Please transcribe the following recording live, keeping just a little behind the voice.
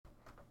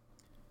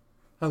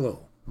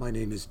Hello, my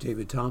name is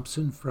David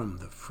Thompson from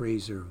the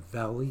Fraser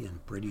Valley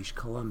in British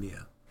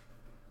Columbia,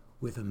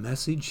 with a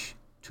message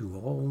to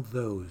all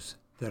those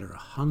that are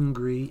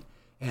hungry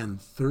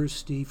and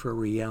thirsty for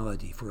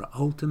reality, for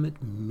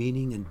ultimate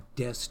meaning and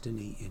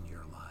destiny in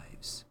your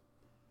lives.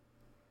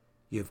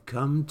 You've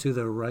come to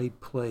the right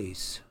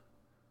place.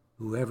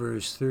 Whoever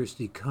is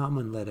thirsty, come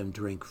and let him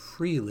drink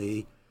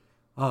freely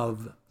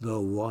of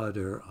the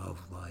water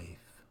of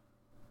life.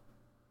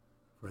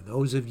 For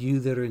those of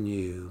you that are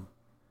new,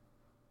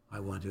 I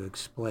want to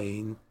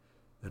explain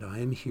that I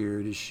am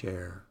here to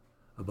share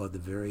about the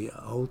very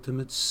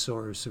ultimate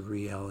source of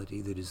reality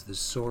that is the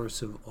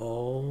source of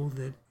all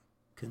that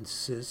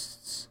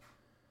consists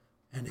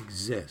and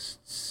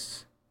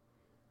exists.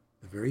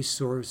 The very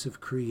source of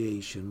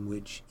creation,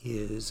 which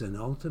is an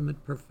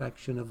ultimate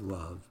perfection of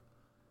love,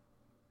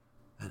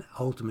 an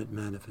ultimate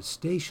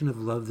manifestation of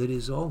love that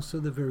is also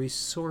the very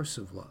source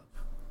of love.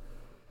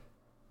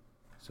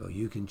 So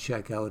you can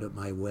check out at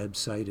my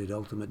website at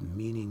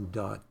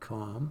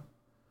ultimatemeaning.com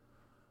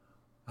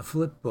a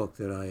flip book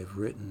that I have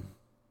written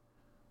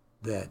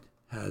that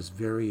has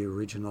very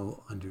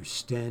original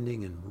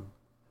understanding and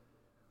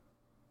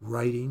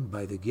writing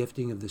by the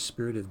gifting of the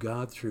Spirit of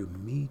God through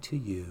me to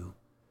you.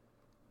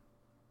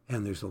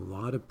 And there's a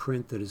lot of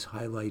print that is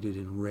highlighted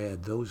in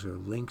red. Those are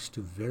links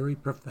to very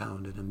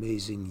profound and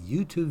amazing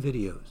YouTube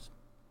videos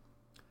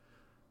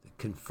that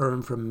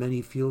confirm from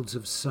many fields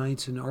of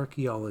science and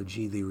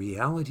archaeology the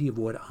reality of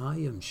what I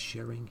am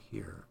sharing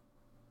here.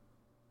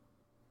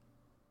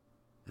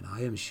 And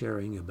I am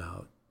sharing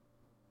about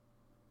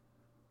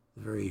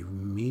the very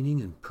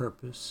meaning and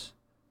purpose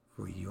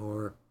for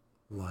your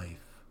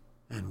life.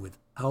 And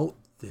without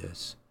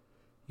this,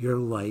 your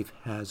life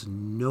has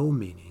no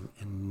meaning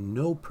and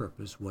no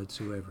purpose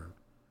whatsoever.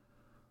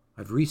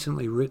 I've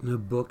recently written a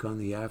book on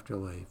the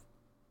afterlife,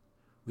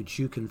 which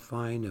you can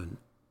find on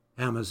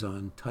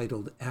Amazon,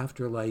 titled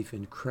Afterlife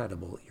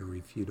Incredible,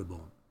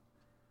 Irrefutable.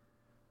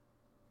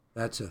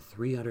 That's a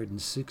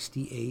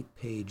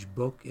 368-page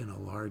book in a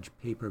large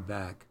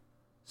paperback,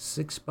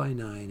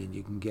 6x9, and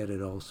you can get it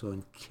also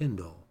in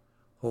Kindle.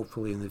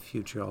 Hopefully in the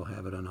future I'll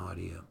have it on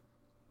audio.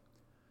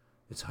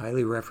 It's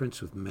highly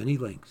referenced with many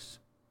links,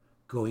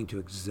 going to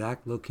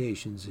exact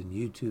locations in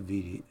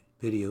YouTube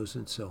videos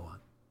and so on.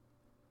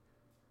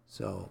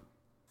 So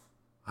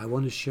I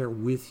want to share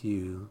with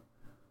you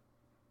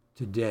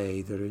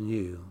today that are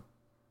new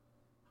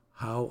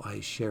how I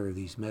share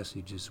these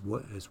messages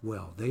as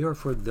well. They are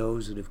for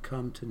those that have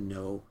come to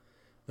know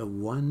the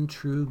one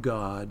true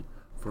God,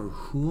 for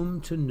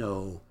whom to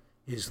know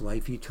is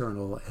life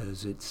eternal,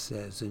 as it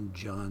says in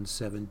John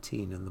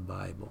 17 in the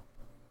Bible.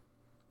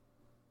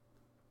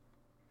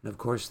 And of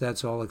course,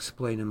 that's all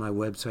explained in my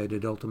website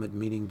at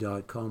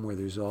ultimatemeaning.com, where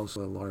there's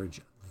also a large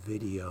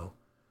video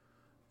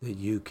that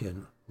you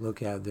can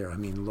look at there. I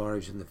mean,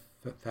 large in the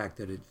fact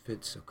that it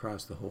fits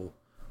across the whole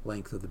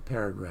length of the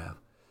paragraph.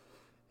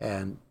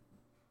 And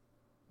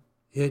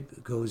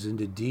it goes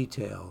into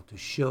detail to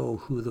show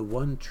who the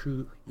one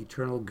true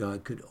eternal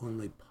God could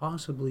only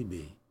possibly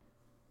be.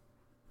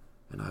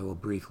 And I will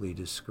briefly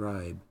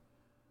describe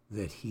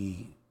that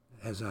he,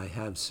 as I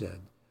have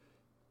said,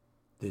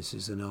 this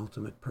is an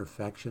ultimate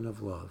perfection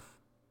of love.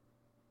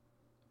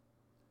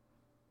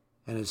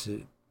 And it's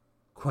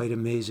quite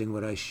amazing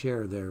what I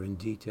share there in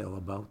detail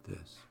about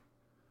this.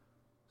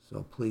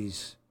 So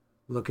please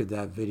look at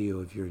that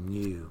video if you're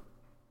new.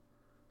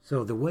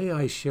 So the way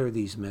I share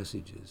these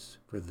messages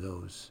for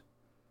those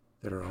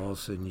that are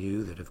also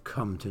new, that have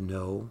come to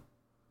know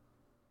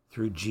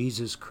through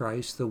Jesus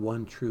Christ, the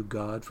one true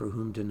God, for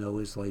whom to know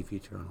is life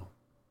eternal,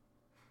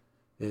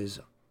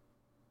 is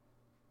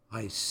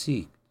I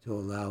seek to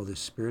allow the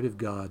Spirit of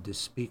God to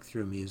speak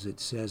through me, as it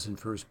says in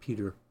 1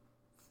 Peter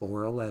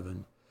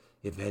 4:11,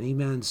 if any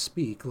man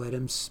speak, let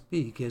him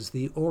speak as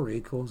the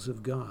oracles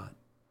of God.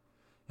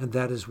 And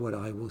that is what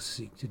I will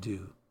seek to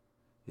do,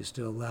 is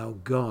to allow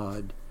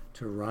God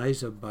to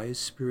rise up by his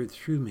Spirit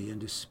through me and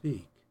to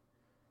speak.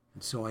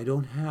 And so I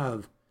don't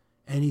have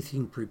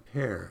anything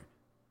prepared,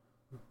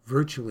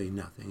 virtually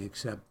nothing,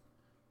 except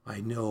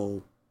I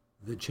know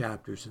the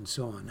chapters and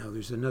so on. Now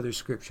there's another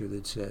scripture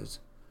that says,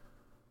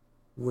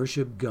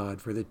 worship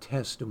God, for the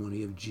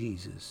testimony of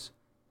Jesus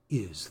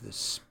is the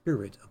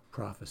spirit of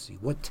prophecy.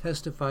 What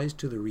testifies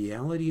to the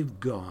reality of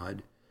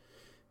God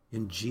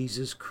in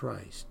Jesus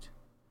Christ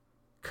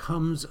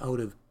comes out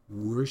of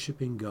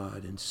worshiping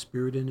God in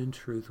spirit and in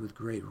truth with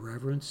great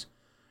reverence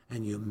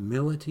and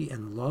humility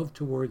and love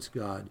towards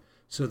God,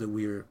 so that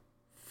we are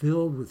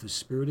filled with the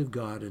Spirit of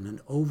God and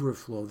an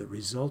overflow that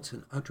results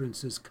in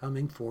utterances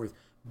coming forth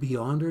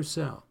beyond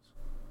ourselves.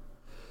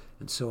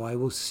 And so I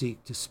will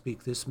seek to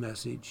speak this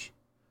message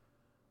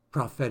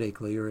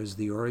prophetically, or as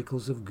the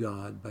oracles of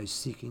God, by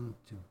seeking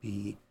to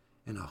be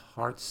in a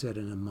heart set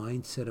and a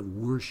mindset of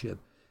worship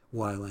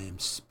while I am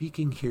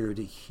speaking here,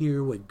 to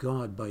hear what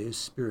God by his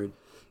Spirit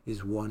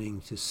is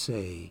wanting to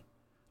say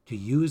to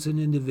you as an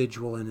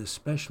individual, and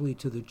especially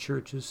to the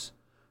churches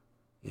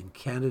in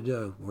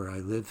Canada, where I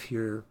live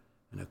here,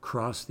 and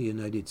across the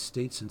United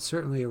States, and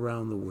certainly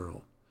around the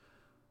world.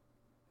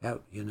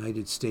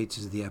 United States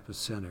is the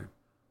epicenter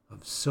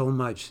of so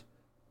much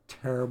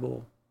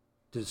terrible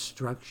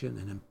destruction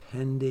and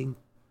impending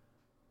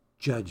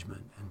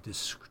judgment and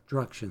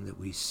destruction that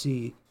we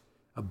see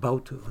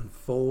about to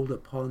unfold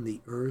upon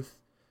the earth,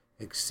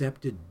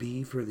 except it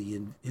be for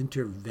the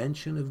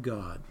intervention of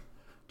God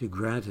to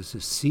grant us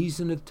a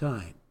season of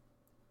time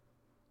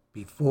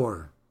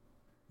before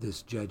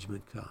this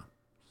judgment comes.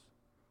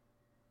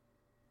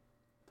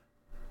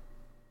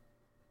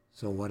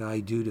 So what I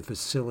do to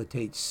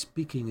facilitate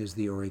speaking as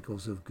the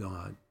oracles of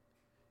God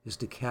is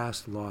to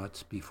cast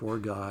lots before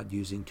God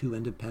using 2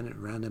 independent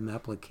random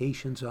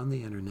applications on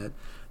the internet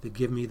that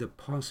give me the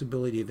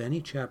possibility of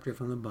any chapter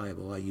from the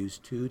Bible. I use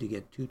 2 to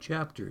get 2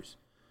 chapters,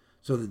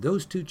 so that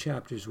those 2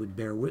 chapters would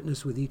bear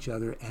witness with each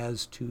other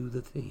as to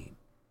the theme.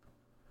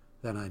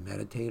 Then I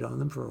meditate on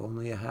them for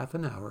only a half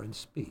an hour and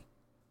speak.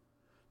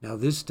 Now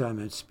this time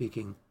I'm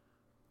speaking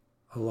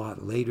a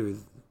lot later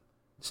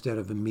instead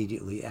of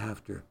immediately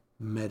after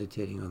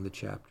meditating on the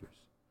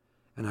chapters.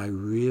 And I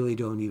really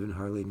don't even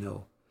hardly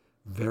know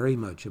very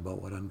much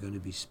about what I'm going to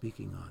be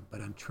speaking on, but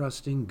I'm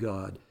trusting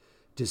God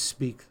to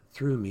speak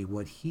through me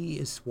what he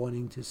is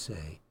wanting to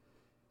say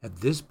at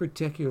this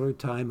particular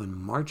time on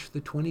March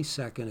the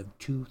 22nd of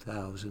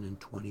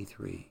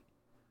 2023,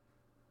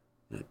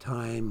 in a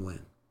time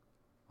when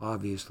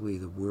obviously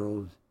the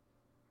world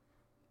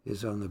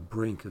is on the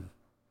brink of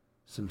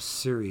some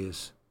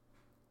serious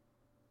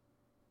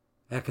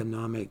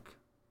economic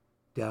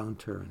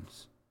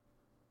downturns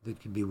that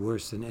could be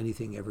worse than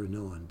anything ever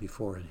known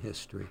before in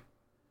history,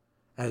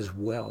 as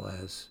well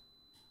as,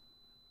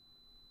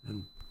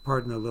 and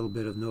pardon a little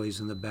bit of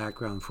noise in the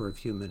background for a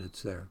few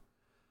minutes there,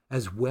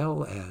 as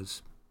well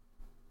as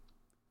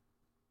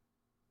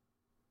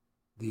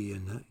the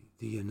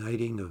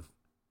uniting of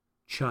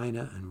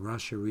China and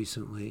Russia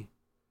recently,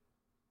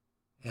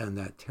 and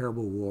that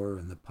terrible war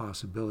and the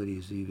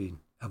possibilities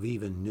of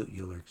even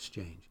nuclear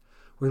exchange.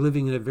 We're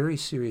living in a very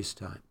serious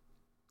time.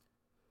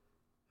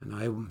 And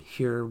I'm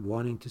here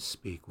wanting to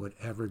speak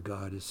whatever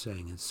God is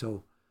saying. And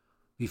so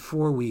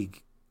before we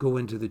go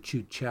into the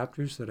 2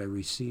 chapters that I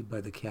received by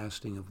the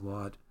casting of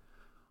lot,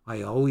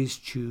 I always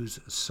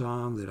choose a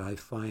song that I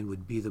find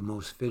would be the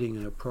most fitting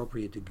and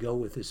appropriate to go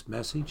with this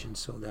message. And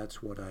so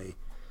that's what I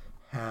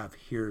have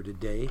here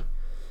today.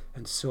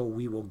 And so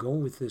we will go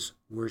with this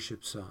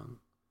worship song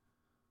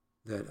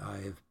that I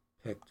have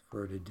picked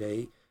for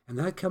today. And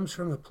that comes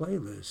from a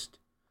playlist.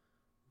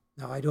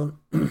 Now, I don't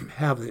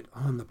have it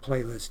on the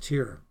playlist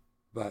here,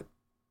 but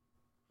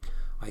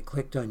I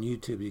clicked on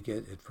YouTube to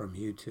get it from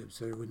YouTube,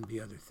 so there wouldn't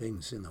be other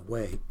things in the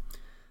way.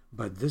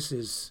 But this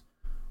is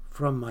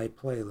from my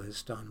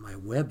playlist on my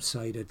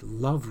website at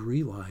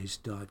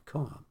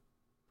loverealized.com.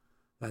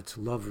 That's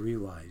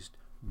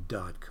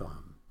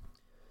loverealized.com.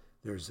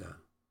 There's a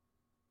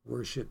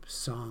worship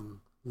song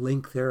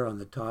link there on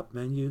the top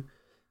menu,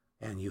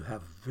 and you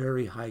have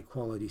very high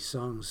quality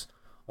songs,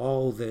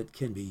 all that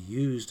can be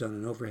used on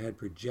an overhead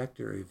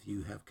projector if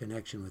you have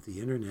connection with the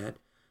internet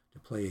to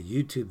play a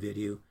YouTube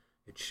video.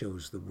 It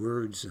shows the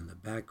words in the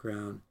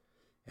background,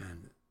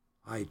 and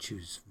I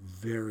choose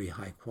very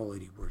high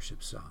quality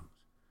worship songs.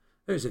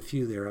 There's a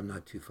few there I'm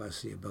not too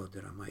fussy about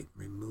that I might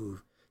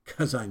remove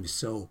because I'm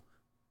so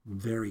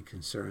very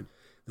concerned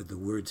that the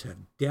words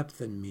have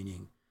depth and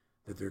meaning,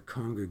 that they're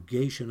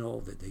congregational,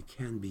 that they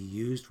can be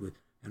used with,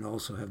 and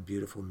also have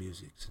beautiful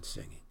music and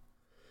singing.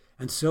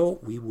 And so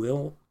we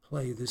will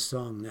play this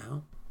song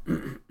now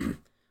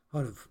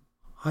out of,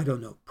 I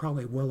don't know,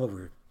 probably well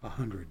over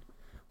 100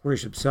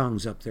 worship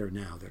songs up there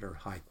now that are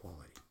high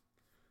quality.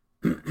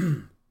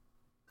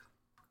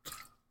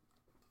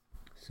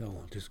 So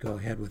I'll just go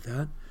ahead with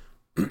that.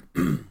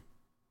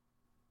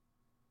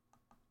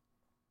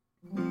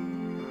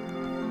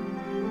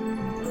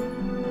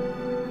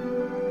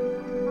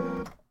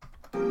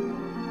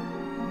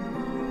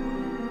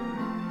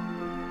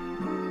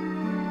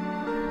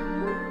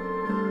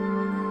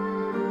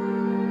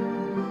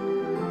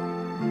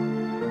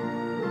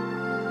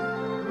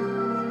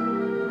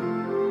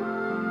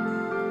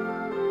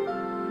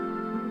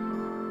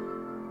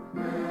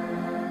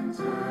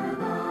 Enter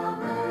the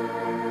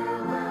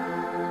veil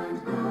and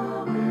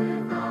go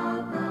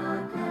without the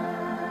gate.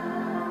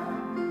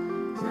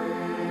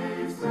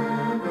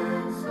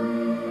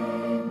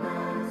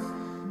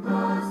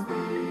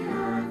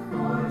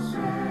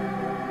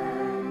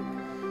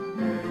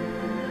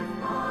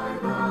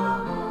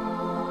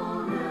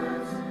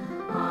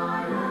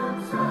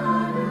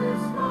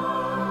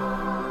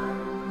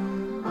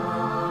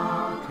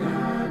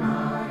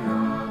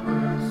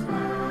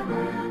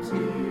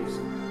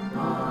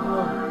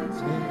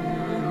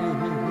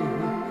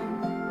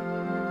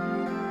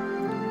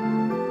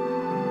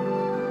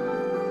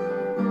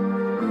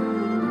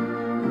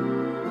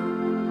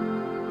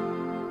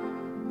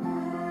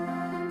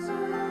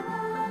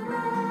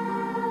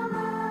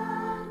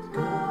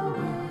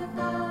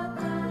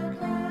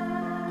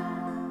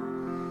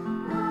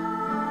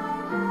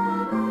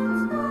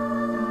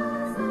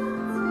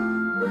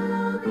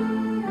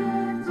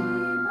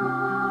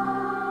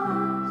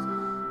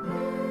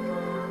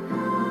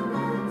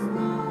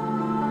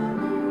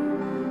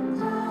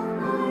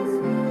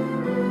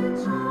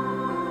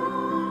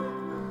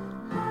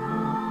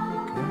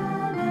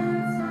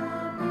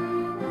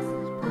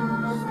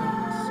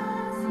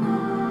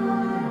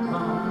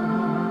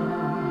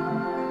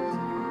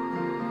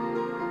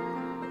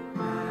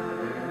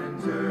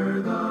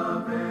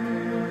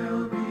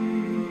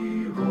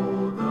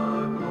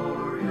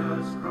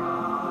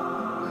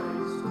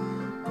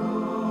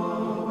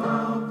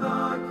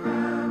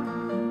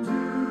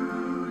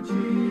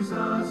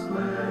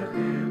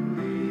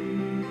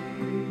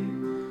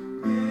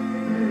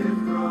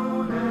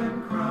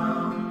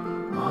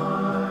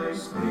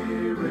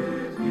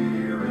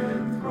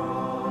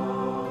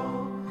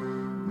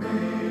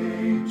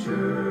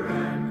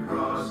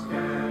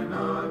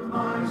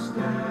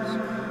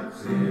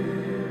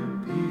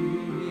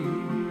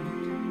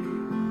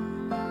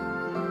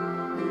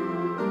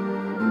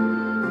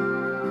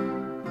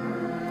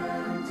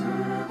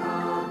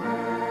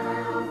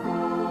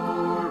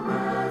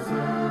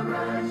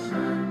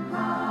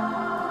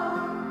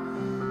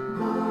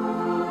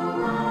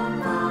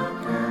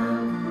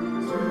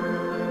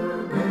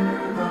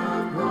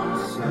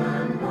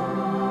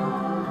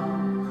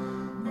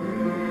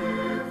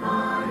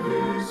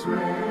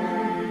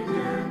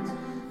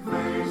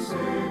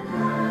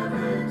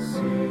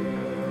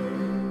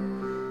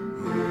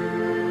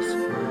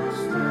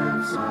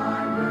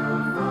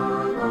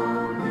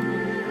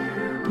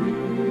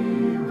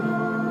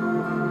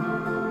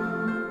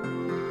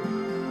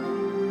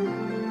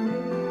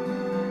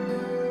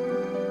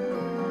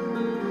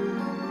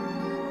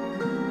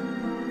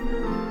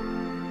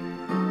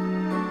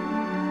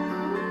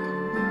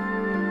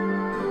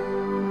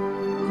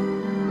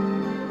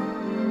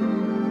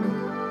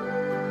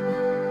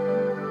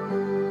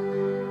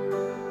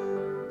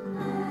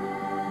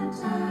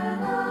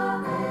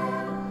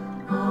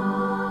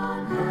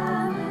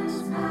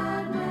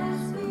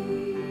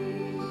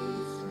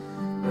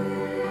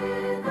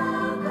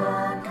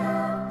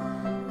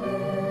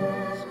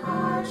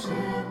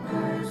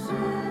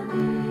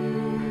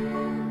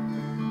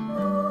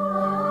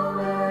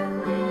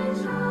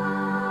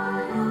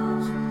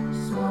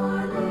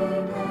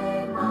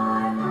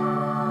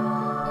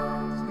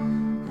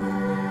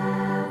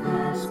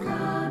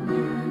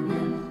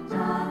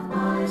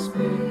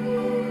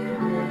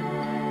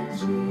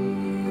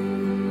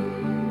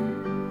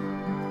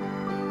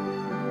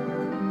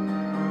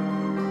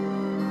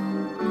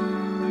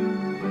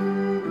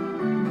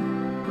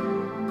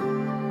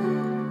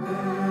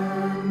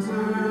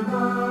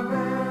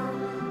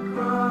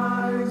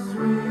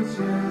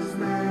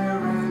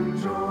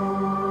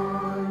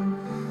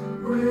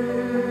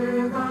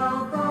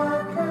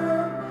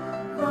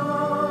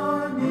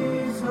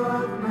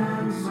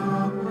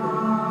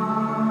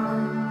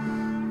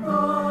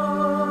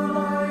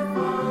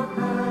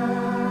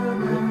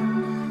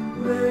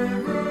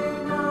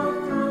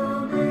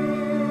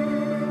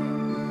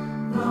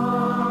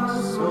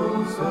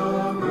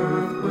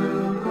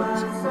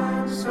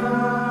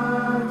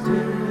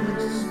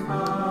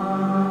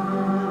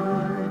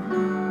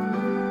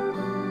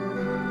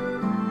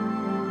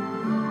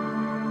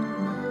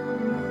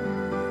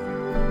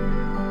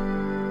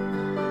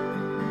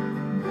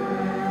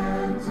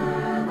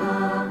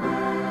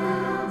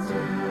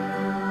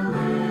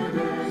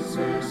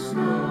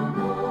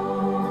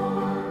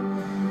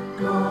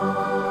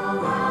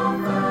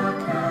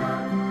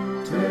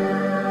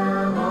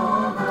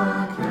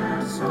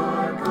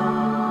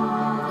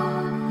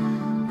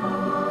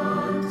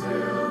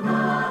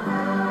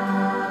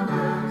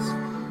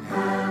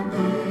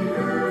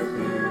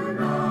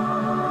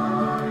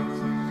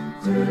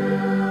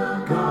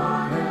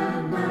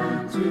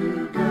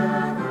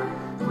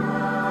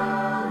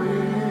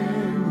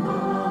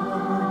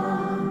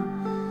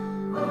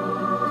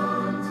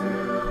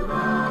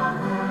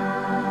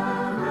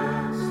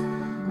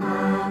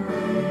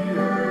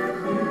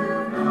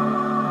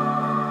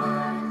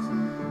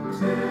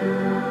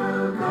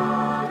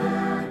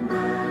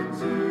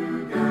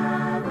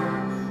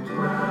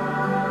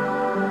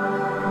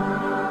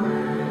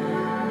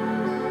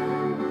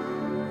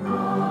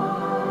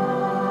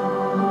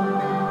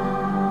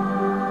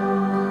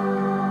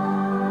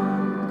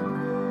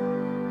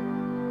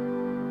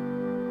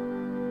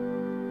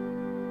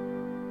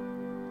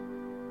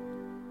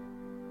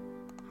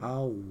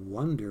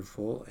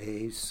 wonderful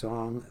a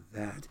song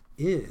that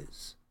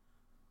is.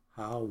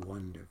 How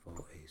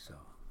wonderful a song.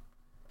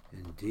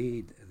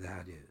 Indeed,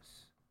 that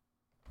is.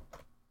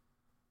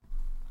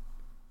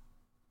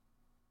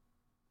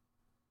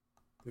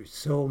 There's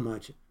so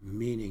much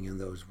meaning in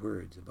those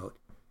words about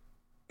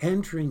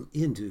entering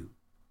into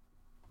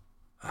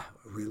a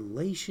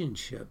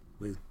relationship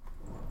with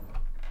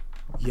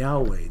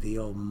Yahweh, the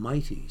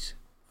Almighty's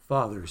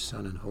Father,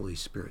 Son, and Holy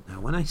Spirit.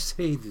 Now, when I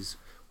say this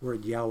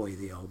word Yahweh,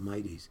 the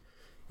Almighty's,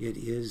 it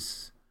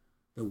is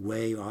the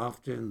way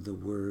often the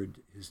word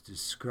is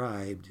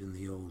described in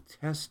the Old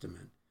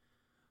Testament.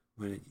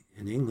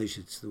 In English,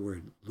 it's the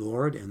word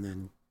Lord and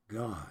then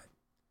God.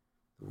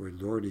 The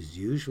word Lord is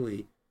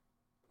usually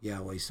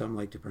Yahweh. Some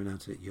like to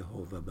pronounce it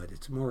Jehovah, but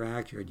it's more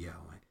accurate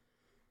Yahweh.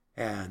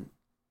 And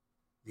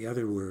the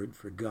other word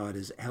for God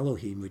is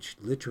Elohim, which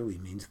literally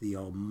means the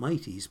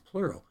Almighty's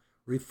plural,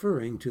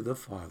 referring to the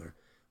Father,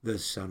 the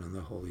Son, and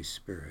the Holy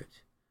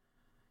Spirit.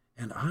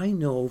 And I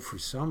know for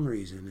some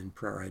reason in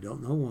prayer, I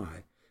don't know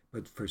why,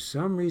 but for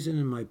some reason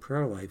in my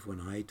prayer life,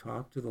 when I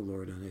talk to the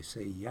Lord and I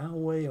say,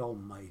 Yahweh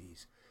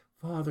Almighty's,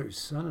 Father,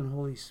 Son, and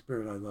Holy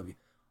Spirit, I love you.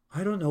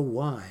 I don't know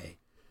why,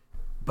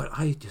 but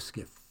I just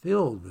get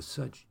filled with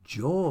such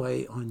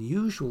joy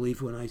unusually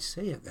when I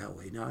say it that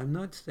way. Now, I'm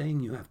not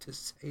saying you have to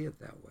say it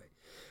that way,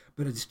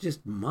 but it's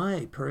just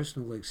my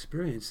personal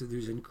experience that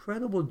there's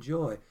incredible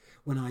joy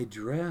when I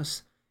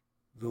address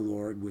the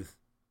Lord with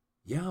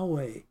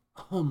Yahweh,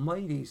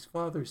 Almighty's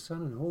Father,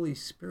 Son, and Holy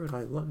Spirit,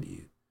 I love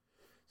you.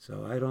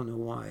 So I don't know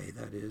why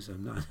that is.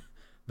 I'm not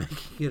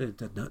making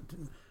it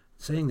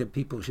saying that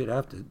people should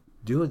have to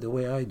do it the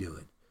way I do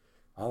it.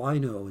 All I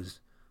know is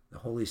the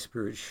Holy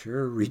Spirit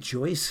sure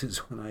rejoices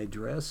when I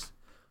address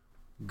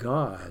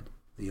God,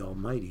 the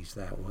Almighty's,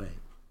 that way.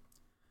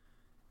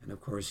 And of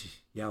course,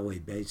 Yahweh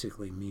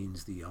basically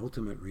means the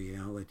ultimate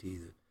reality,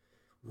 the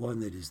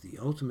one that is the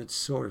ultimate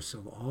source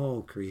of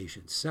all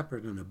creation,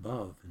 separate and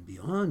above and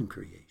beyond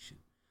creation.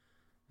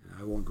 And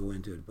I won't go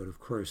into it, but of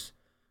course,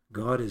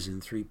 God is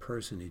in three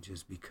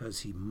personages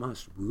because he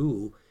must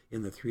rule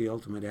in the three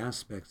ultimate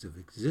aspects of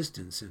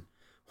existence. And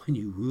when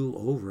you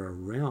rule over a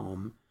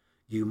realm,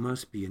 you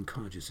must be in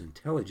conscious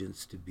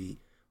intelligence to be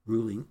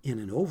ruling in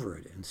and over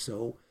it. And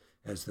so,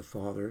 as the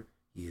Father,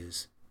 he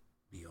is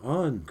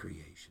beyond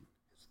creation.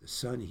 As the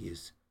Son, he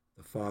is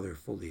the Father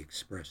fully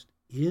expressed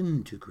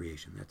into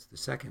creation. That's the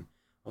second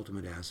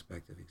ultimate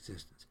aspect of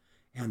existence.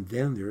 And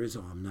then there is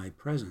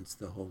omnipresence,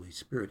 the Holy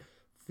Spirit,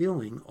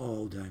 filling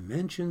all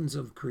dimensions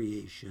of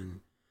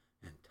creation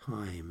and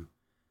time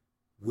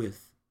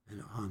with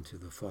and onto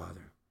the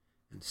Father.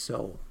 And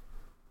so,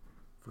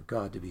 for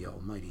God to be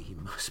Almighty, he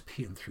must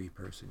be in three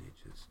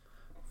personages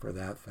for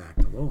that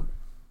fact alone.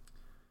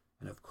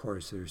 And of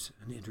course, there's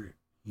an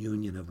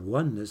interunion of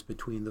oneness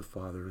between the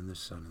Father and the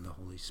Son and the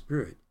Holy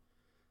Spirit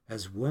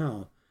as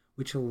well,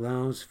 which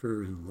allows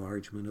for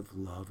enlargement of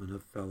love and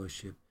of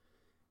fellowship.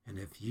 And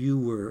if you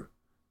were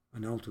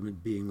an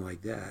ultimate being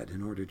like that,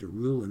 in order to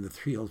rule in the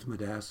three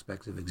ultimate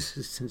aspects of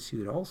existence, you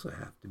would also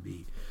have to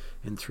be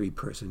in three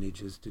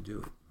personages to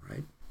do it,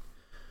 right?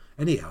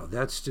 Anyhow,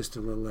 that's just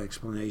a little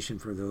explanation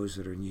for those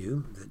that are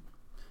new, that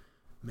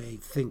may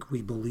think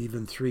we believe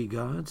in three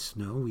gods.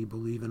 No, we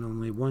believe in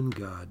only one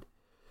God.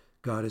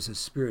 God is a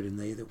spirit, and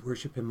they that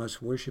worship him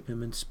must worship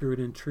him in spirit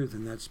and truth,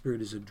 and that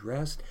spirit is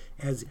addressed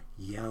as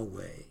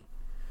Yahweh.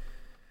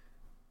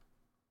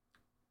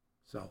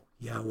 So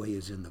Yahweh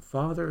is in the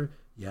Father,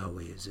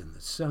 Yahweh is in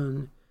the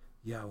Son,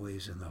 Yahweh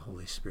is in the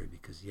Holy Spirit,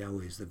 because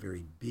Yahweh is the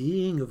very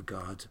being of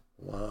God's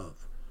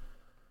love,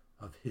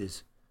 of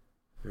his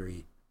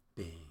very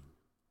being.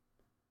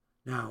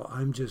 Now,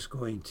 I'm just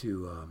going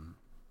to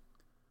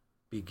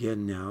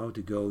begin now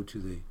to go to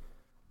the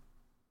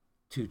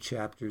two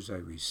chapters I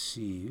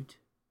received.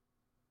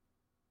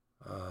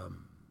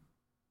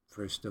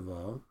 First of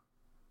all,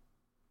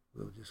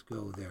 we'll just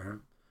go there.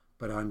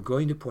 But I'm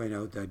going to point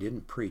out that I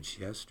didn't preach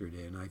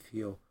yesterday, and I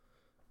feel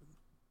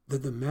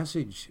that the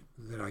message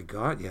that I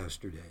got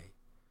yesterday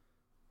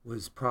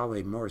was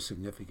probably more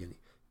significant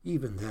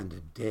even than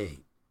today.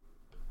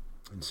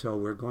 And so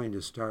we're going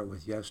to start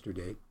with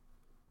yesterday,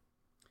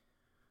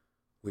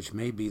 which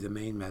may be the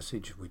main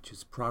message, which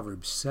is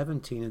Proverbs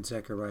 17 and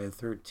Zechariah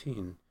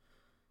 13.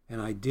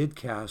 And I did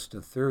cast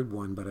a third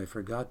one, but I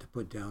forgot to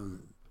put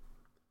down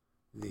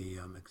the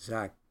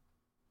exact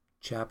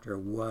chapter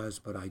it was,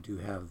 but I do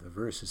have the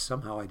verses.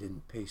 Somehow I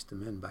didn't paste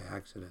them in by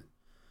accident,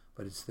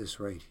 but it's this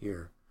right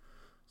here.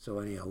 So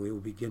anyhow, we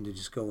will begin to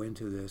just go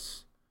into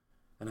this.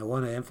 And I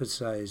want to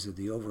emphasize that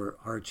the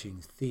overarching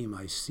theme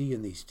I see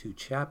in these two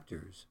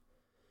chapters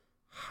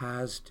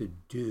has to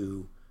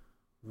do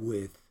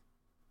with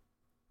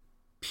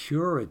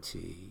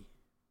purity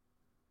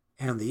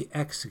and the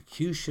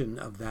execution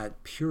of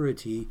that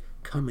purity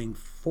coming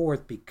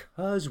forth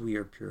because we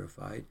are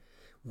purified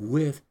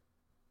with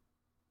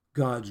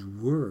God's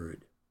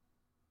word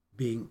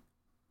being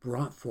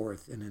brought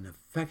forth in an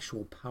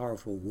effectual,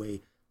 powerful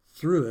way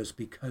through us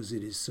because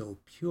it is so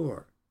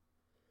pure.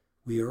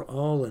 We are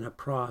all in a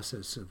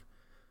process of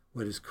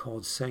what is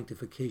called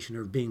sanctification,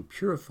 or being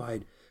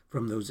purified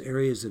from those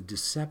areas of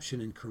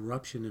deception and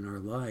corruption in our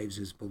lives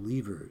as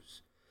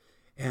believers.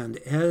 And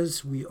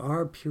as we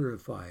are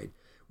purified,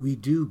 we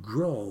do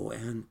grow,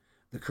 and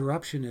the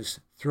corruption is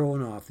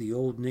thrown off, the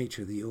old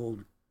nature, the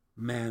old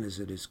man as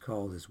it is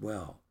called as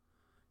well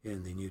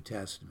in the New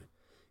Testament,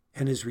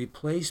 and is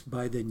replaced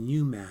by the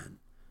new man.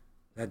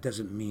 That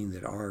doesn't mean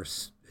that our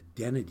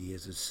identity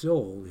as a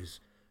soul is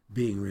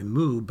being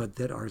removed, but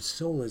that our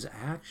soul is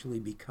actually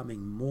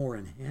becoming more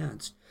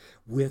enhanced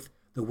with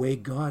the way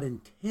God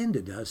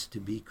intended us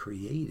to be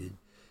created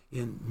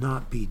and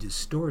not be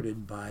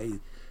distorted by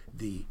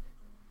the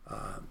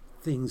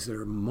things that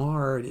are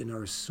marred in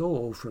our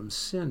soul from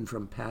sin,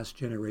 from past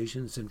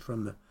generations, and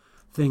from the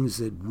things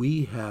that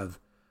we have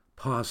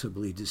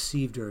possibly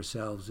deceived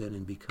ourselves in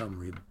and become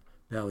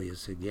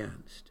rebellious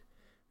against.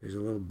 There's a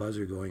little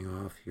buzzer going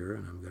off here,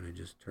 and I'm going to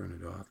just turn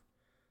it off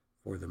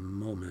for the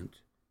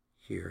moment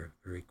here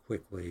very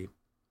quickly.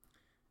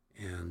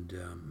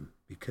 And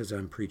because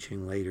I'm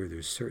preaching later,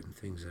 there's certain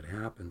things that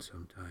happen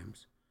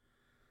sometimes.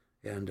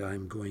 And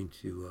I'm going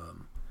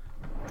to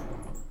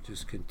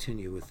just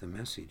continue with the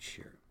message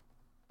here.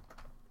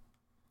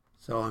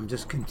 So I'm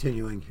just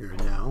continuing here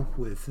now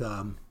with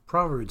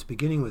Proverbs,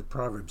 beginning with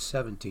Proverbs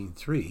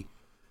 17:3,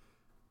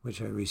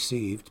 which I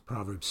received,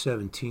 Proverbs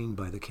 17,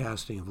 by the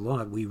casting of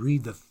lot. We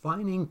read, "The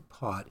fining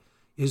pot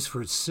is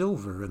for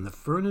silver, and the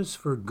furnace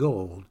for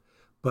gold,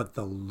 but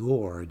the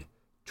Lord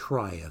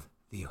trieth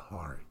the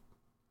heart."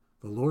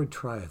 The Lord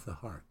trieth the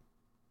heart.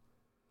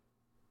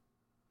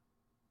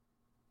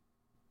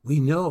 We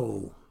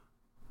know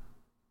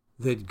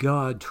that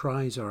God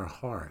tries our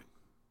heart,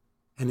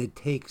 and it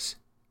takes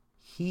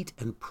heat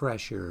and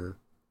pressure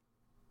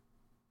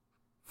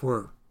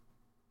for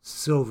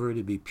silver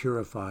to be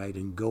purified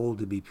and gold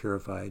to be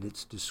purified.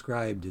 It's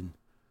described in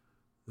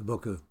the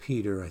book of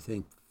Peter, I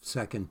think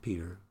 2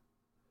 Peter,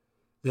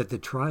 that the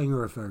trying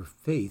of our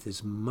faith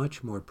is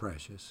much more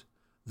precious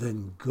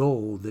than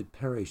gold that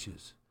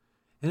perishes.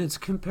 And it's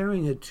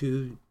comparing it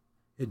to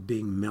it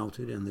being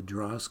melted and the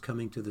dross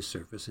coming to the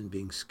surface and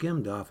being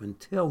skimmed off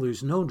until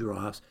there's no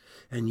dross,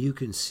 and you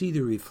can see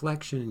the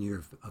reflection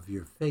of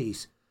your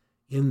face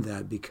in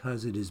that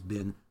because it has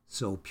been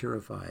so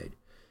purified.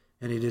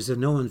 And it is a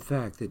known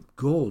fact that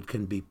gold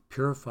can be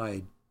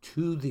purified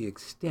to the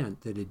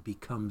extent that it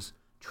becomes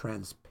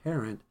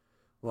transparent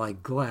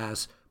like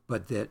glass,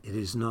 but that it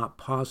is not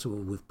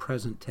possible with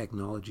present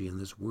technology in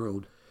this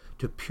world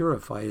to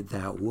purify it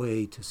that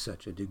way to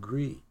such a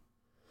degree.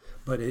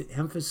 But it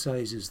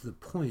emphasizes the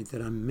point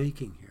that I'm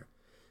making here,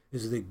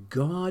 is that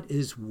God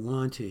is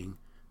wanting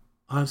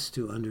us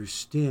to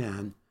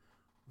understand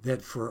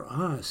that for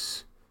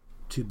us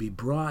to be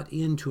brought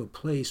into a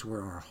place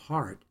where our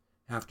heart,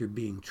 after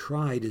being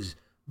tried, is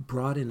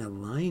brought in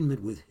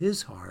alignment with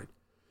his heart,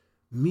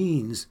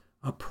 means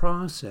a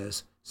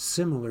process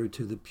similar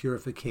to the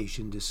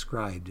purification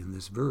described in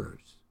this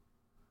verse.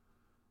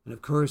 And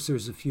of course,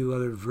 there's a few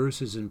other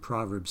verses in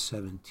Proverbs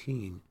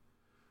 17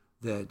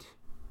 that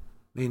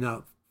may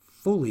not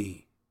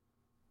fully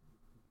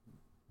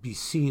be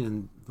seen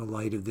in the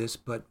light of this,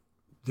 but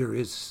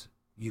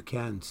you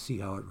can see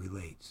how it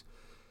relates.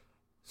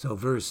 So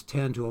verse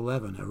 10 to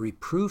 11, "A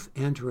reproof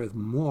entereth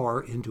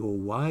more into a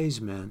wise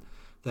man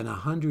than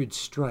 100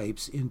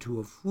 stripes into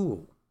a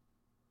fool.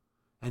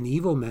 An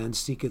evil man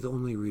seeketh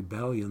only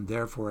rebellion,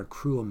 therefore a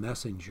cruel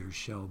messenger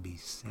shall be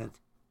sent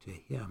to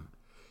him."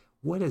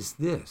 What is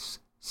this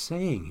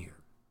saying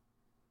here?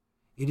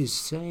 It is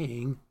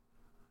saying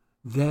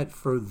that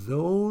for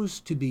those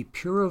to be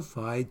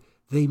purified,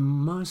 they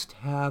must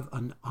have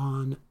an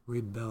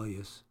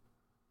unrebellious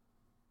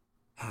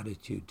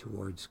attitude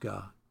towards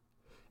God.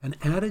 An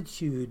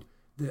attitude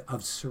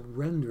of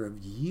surrender, of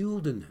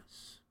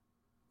yieldedness.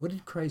 What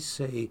did Christ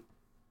say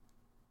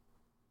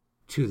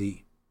to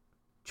the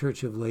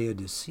church of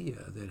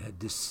Laodicea that had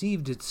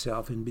deceived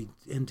itself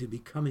into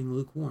becoming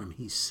lukewarm?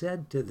 He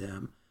said to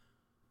them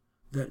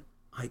that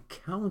I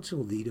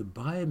counsel thee to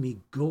buy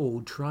me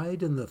gold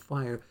tried in the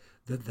fire,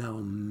 that thou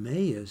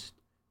mayest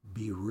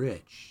be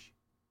rich,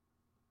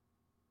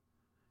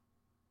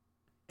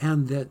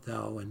 and that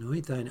thou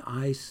anoint thine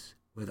eyes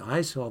with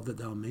eye salve, that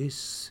thou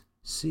mayst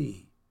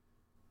see.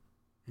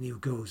 And he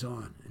goes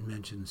on and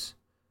mentions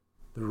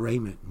the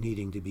raiment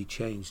needing to be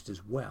changed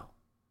as well.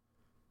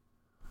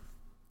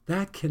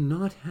 That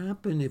cannot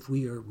happen if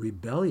we are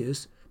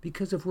rebellious,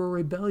 because if we're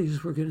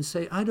rebellious, we're going to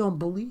say, I don't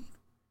believe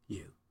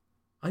you.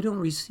 I don't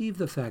receive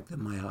the fact that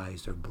my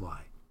eyes are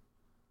blind.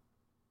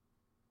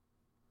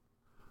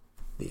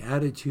 The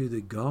attitude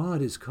that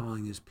God is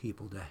calling his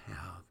people to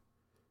have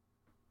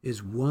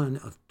is one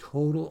of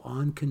total,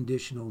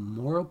 unconditional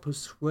moral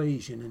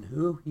persuasion in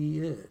who he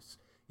is,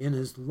 in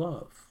his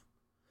love,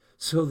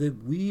 so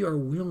that we are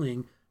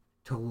willing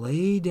to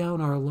lay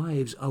down our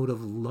lives out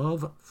of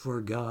love for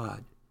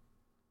God.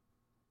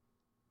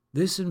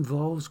 This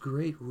involves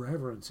great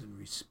reverence and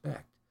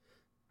respect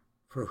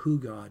for who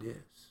God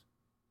is.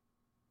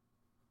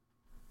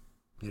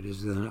 It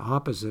is the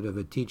opposite of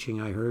a teaching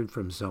I heard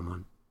from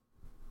someone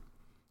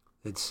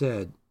that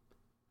said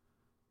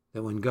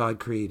that when God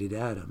created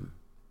Adam,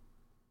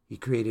 He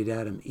created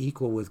Adam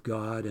equal with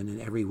God, and in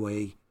every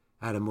way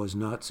Adam was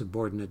not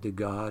subordinate to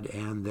God,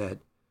 and that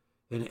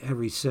in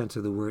every sense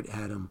of the word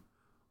Adam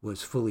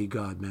was fully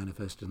God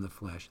manifest in the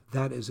flesh.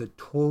 That is a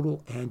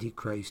total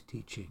Antichrist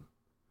teaching.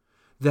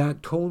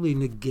 That totally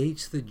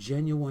negates the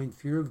genuine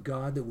fear of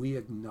God, that we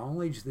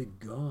acknowledge that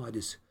God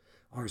is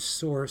our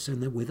source,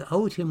 and that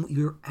without him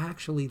you're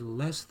actually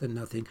less than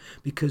nothing,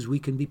 because we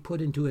can be put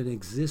into an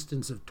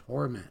existence of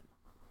torment,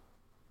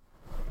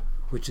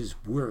 which is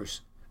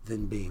worse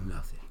than being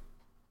nothing.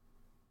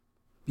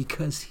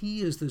 Because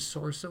he is the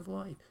source of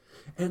life,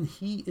 and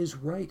he is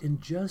right and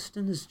just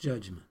in his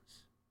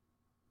judgments,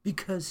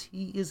 because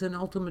he is an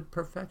ultimate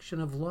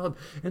perfection of love.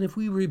 And if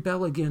we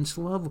rebel against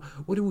love,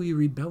 what are we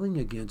rebelling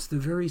against? The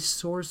very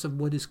source of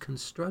what is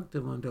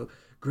constructive unto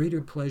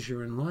greater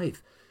pleasure in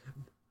life.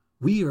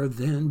 We are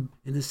then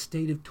in a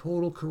state of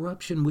total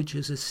corruption, which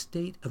is a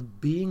state of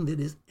being that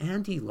is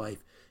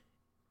anti-life.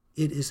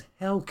 It is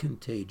hell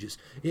contagious.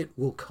 It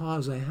will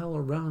cause a hell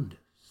around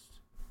us.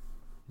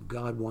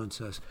 God wants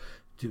us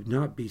to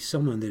not be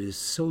someone that is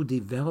so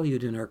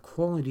devalued in our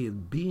quality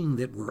of being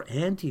that we're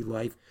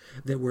anti-life,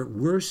 that we're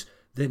worse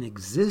than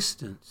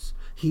existence.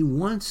 He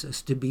wants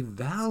us to be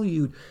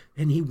valued,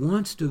 and he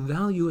wants to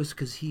value us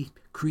because he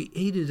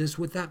created us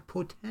with that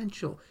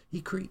potential.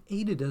 He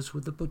created us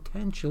with the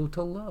potential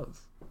to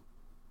love.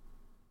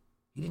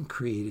 He didn't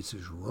create us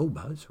as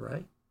robots,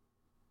 right?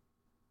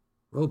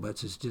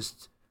 Robots is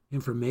just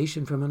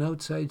information from an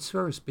outside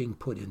source being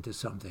put into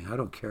something. I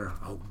don't care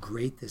how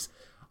great this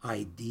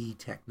ID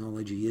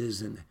technology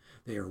is, and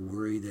they are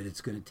worried that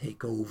it's going to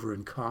take over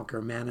and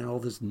conquer man and all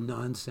this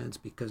nonsense,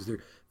 because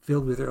they're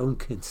filled with their own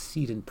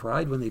conceit and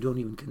pride when they don't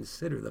even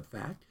consider the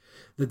fact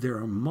that there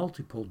are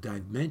multiple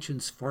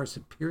dimensions far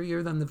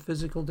superior than the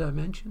physical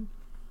dimension,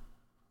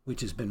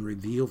 which has been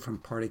revealed from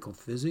particle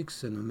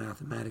physics and the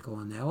mathematical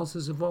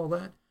analysis of all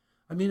that.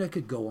 I mean, I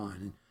could go on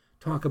and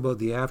talk about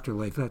the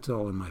afterlife. That's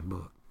all in my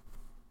book.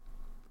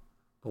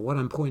 But what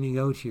I'm pointing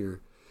out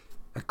here,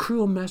 a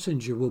cruel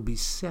messenger will be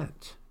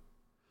sent.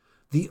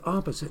 The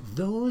opposite,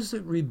 those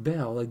that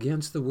rebel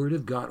against the word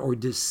of God or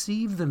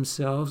deceive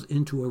themselves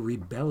into a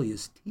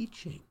rebellious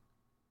teaching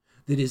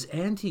that is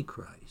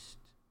antichrist,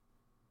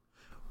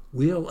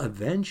 will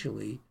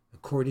eventually,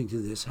 according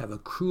to this, have a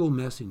cruel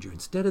messenger.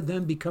 Instead of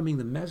them becoming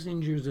the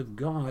messengers of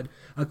God,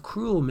 a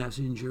cruel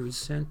messenger is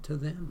sent to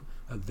them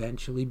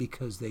eventually,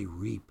 because they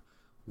reap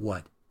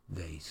what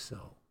they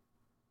sow.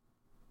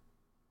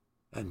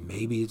 And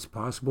maybe it's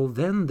possible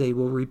then they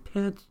will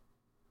repent,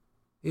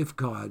 if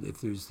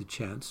there's the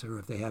chance, or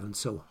if they haven't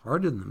so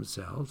hardened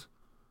themselves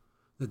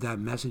that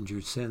messenger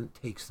sent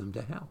takes them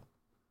to hell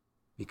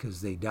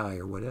because they die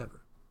or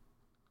whatever.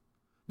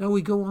 Now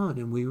we go on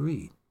and we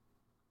read,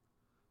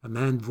 a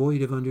man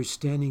void of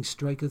understanding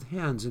striketh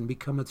hands and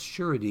becometh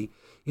surety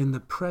in the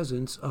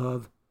presence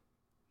of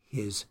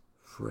his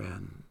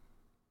friend.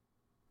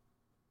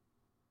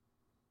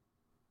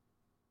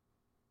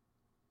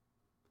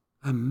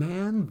 A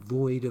man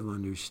void of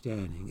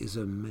understanding is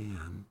a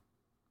man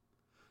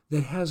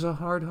that has a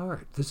hard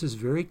heart. This is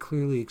very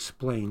clearly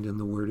explained in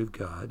the Word of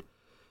God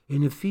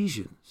in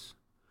Ephesians,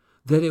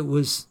 that it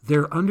was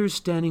their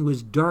understanding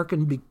was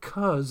darkened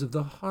because of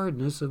the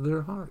hardness of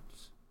their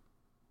hearts.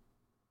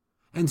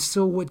 And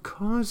so what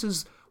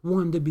causes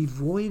one to be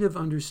void of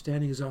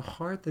understanding is a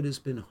heart that has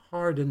been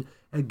hardened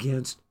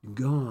against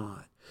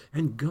God.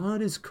 And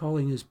God is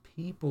calling his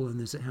people in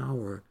this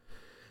hour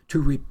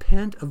to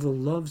repent of the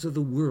loves of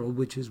the world,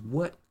 which is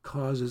what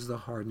causes the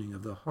hardening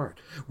of the heart,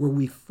 where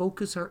we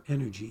focus our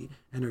energy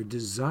and our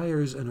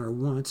desires and our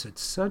wants at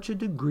such a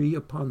degree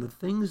upon the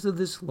things of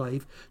this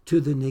life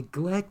to the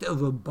neglect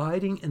of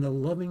abiding in a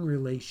loving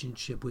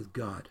relationship with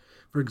God.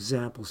 For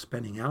example,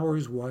 spending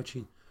hours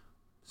watching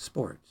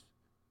sports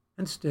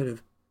instead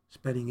of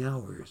spending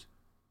hours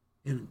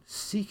in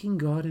seeking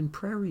God in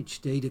prayer each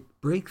day to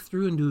break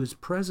through into his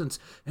presence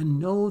and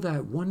know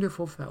that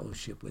wonderful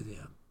fellowship with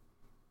him.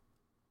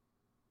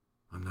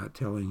 I'm not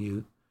telling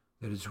you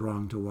that it's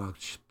wrong to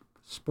watch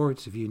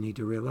sports if you need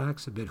to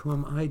relax a bit. Who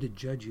am I to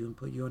judge you and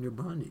put you under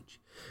bondage?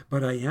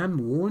 But I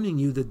am warning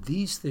you that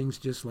these things,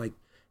 just like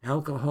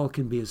alcohol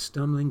can be a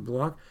stumbling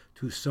block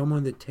to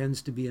someone that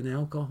tends to be an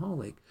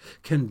alcoholic,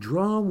 can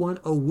draw one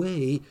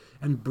away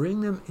and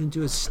bring them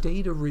into a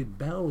state of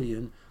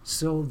rebellion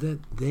so that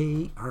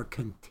they are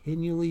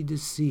continually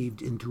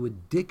deceived into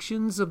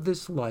addictions of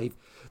this life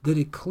that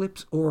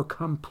eclipse or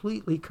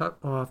completely cut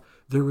off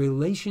their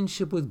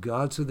relationship with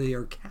God, so they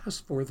are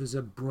cast forth as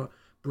a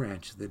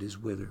branch that is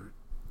withered.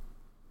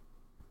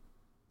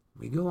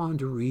 We go on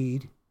to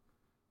read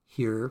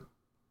here,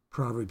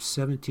 Proverbs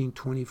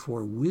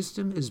 17:24,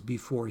 wisdom is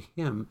before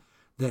him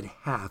that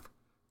hath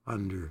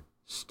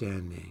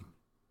understanding,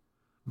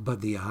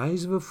 but the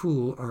eyes of a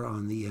fool are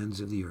on the ends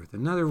of the earth.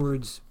 In other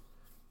words,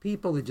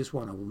 people that just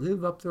want to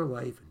live up their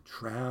life and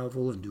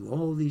travel and do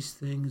all these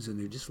things, and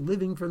they're just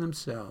living for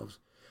themselves.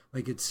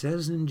 Like it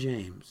says in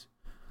James,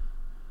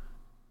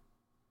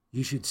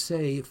 you should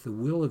say, if the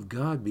will of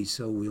God be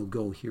so, we'll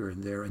go here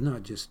and there, and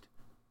not just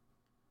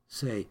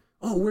say,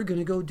 Oh, we're going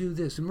to go do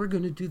this, and we're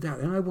going to do that,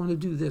 and I want to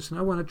do this, and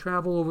I want to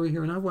travel over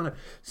here, and I want to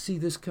see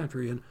this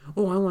country, and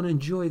oh, I want to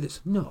enjoy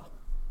this. No.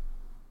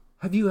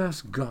 Have you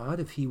asked God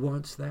if he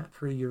wants that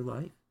for your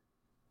life?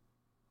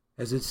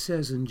 As it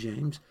says in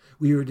James,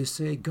 we are to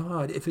say,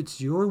 God, if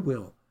it's your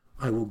will,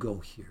 I will go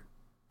here.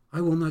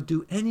 I will not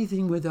do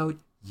anything without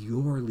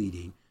your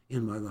leading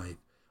in my life.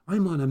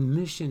 I'm on a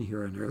mission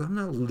here on earth. I'm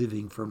not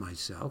living for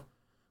myself.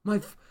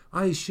 My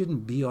eyes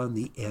shouldn't be on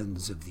the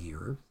ends of the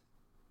earth.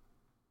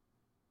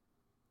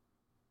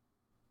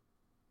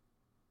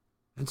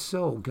 And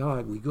so,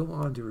 God, we go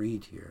on to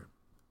read here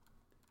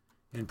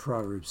in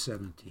Proverbs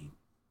 17.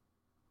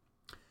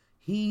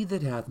 He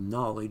that hath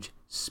knowledge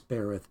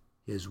spareth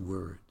his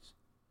words,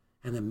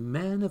 and a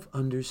man of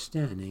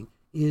understanding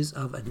is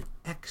of an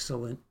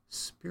excellent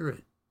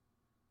spirit.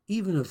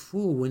 Even a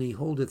fool, when he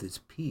holdeth his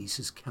peace,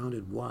 is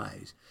counted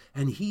wise,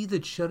 and he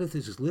that shutteth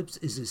his lips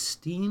is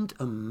esteemed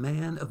a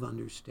man of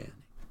understanding.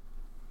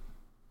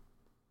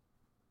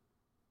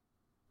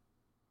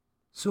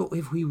 So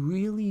if we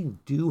really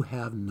do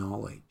have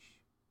knowledge,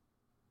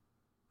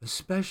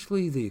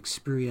 especially the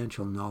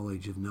experiential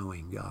knowledge of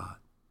knowing God,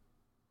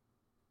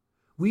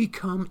 we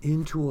come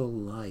into a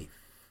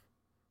life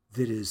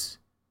that is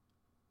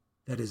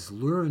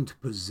learned to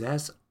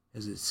possess,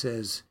 as it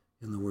says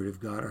in the Word of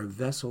God, our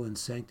vessel in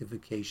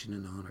sanctification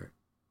and honor.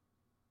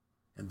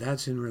 And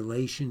that's in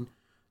relation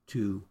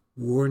to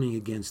warning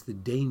against the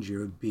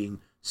danger of being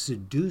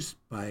seduced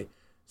by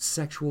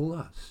sexual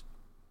lust.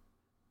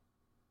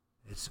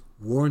 It's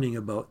warning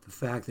about the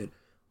fact that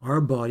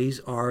our bodies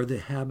are the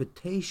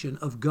habitation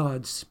of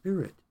God's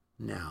Spirit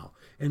now,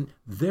 and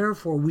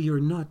therefore we are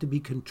not to be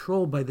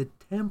controlled by the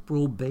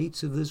temporal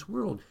baits of this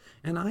world.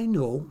 And I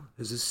know,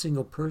 as a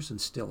single person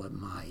still at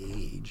my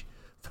age,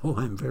 though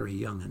I'm very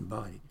young in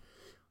body,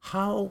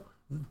 how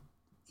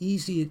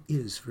easy it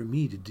is for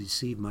me to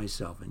deceive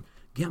myself and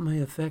get my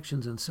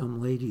affections on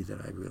some lady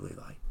that I really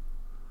like.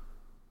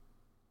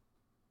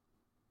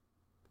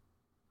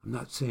 I'm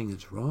not saying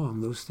it's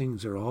wrong. Those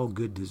things are all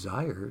good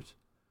desires.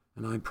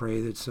 And I pray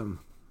that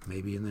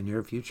maybe in the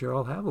near future,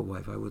 I'll have a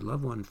wife. I would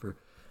love one for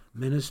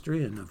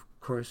ministry and, of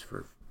course,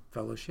 for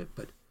fellowship.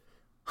 But,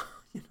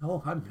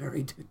 I'm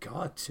married to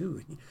God,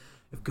 too.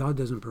 If God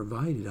doesn't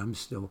provide it, I'm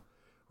still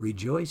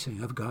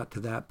rejoicing. I've got to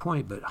that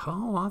point. But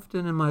how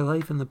often in my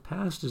life in the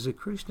past as a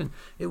Christian,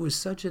 it was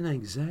such an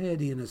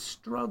anxiety and a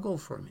struggle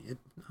for me.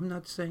 I'm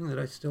not saying that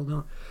I still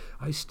don't.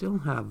 I still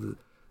have the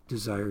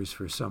desires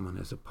for someone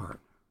as a partner.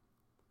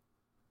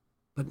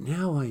 But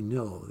now I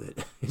know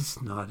that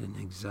it's not an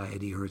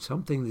anxiety or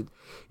something that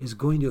is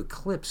going to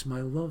eclipse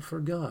my love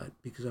for God,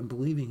 because I'm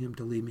believing him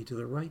to lead me to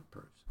the right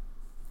person.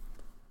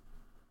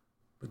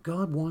 But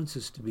God wants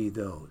us to be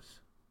those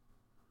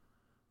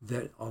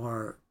that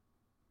are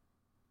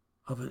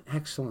of an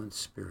excellent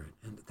spirit,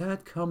 and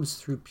that comes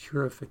through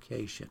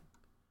purification.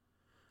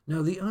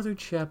 Now, the other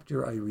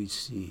chapter I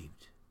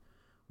received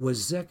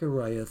was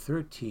Zechariah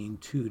 13,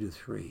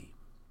 2-3.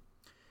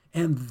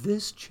 And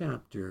this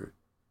chapter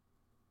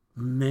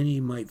many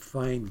might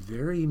find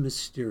very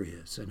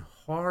mysterious and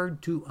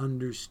hard to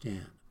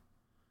understand.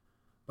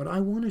 But I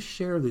want to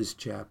share this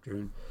chapter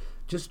and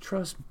just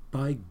trust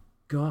by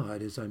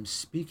God as I'm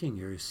speaking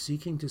here,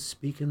 seeking to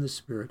speak in the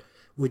Spirit,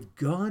 what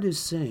God is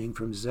saying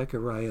from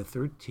Zechariah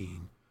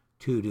 13,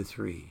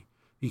 2-3,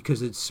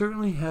 because it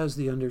certainly has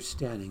the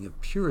understanding of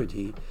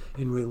purity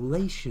in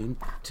relation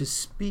to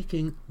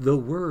speaking the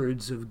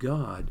words of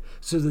God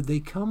so that they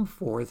come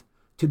forth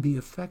to be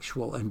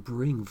effectual and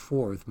bring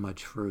forth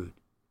much fruit,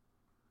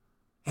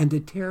 and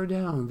to tear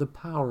down the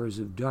powers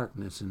of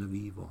darkness and of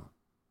evil.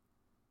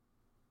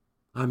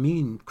 I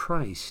mean,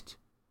 Christ,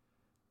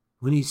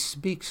 when he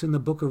speaks in the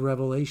book of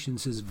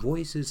Revelations, his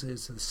voice is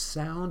as the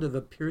sound of a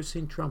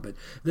piercing trumpet,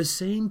 the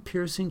same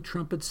piercing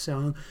trumpet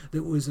sound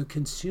that was a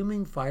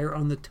consuming fire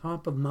on the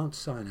top of Mount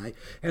Sinai,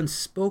 and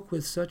spoke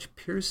with such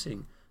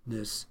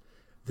piercingness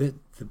that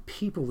the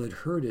people that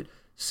heard it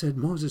said,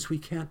 Moses, we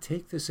can't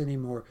take this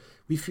anymore.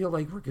 We feel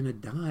like we're going to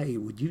die.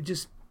 Would you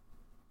just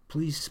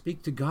please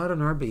speak to God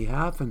on our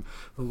behalf? And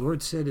the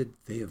Lord said,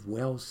 they have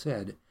well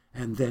said,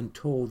 and then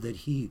told that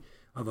he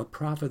of a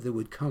prophet that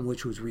would come,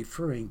 which was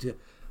referring to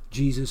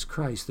Jesus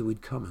Christ that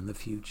would come in the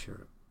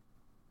future.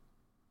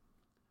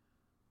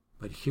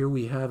 But here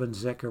we have in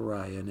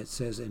Zechariah, and it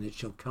says, and it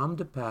shall come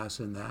to pass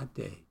in that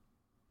day,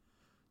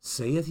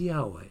 saith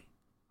Yahweh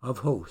of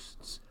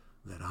hosts,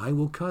 that I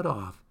will cut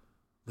off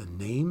the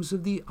names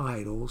of the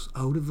idols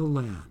out of the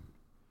land,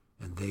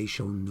 and they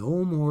shall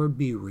no more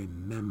be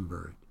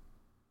remembered.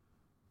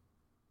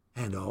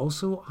 And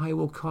also I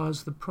will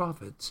cause the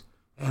prophets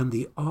and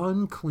the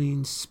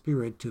unclean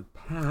spirit to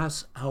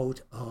pass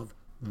out of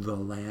the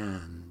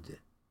land.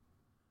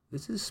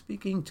 This is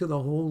speaking to the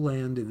whole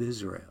land of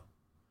Israel,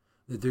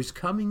 that there's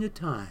coming a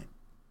time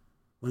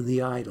when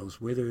the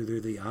idols, whether they're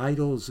the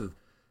idols of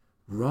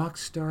rock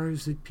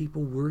stars that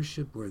people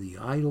worship, or the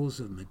idols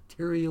of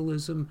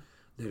materialism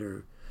that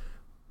are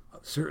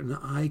certain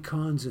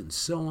icons and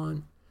so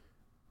on,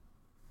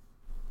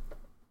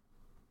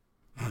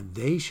 and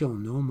they shall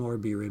no more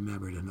be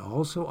remembered. And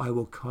also I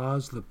will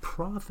cause the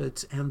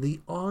prophets and the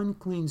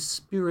unclean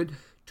spirit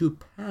to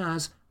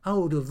pass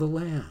out of the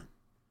land.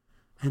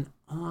 An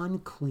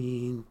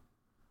unclean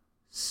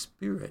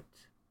spirit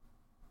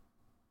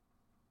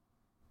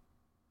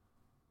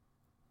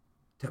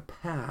to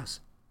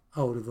pass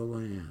out of the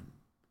land.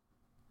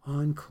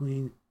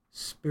 Unclean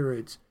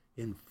spirits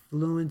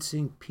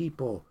influencing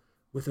people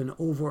with an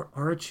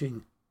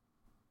overarching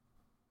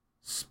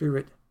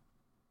spirit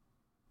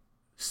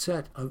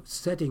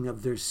setting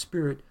of their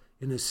spirit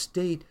in a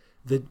state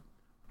that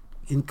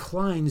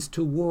inclines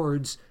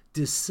towards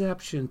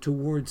deception,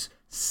 towards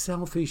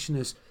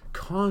selfishness,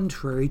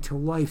 contrary to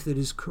life that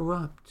is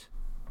corrupt.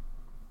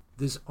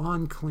 This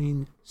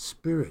unclean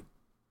spirit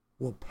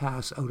will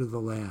pass out of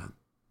the land.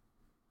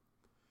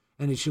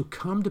 And it shall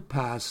come to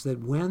pass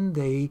that when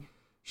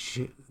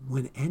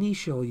any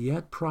shall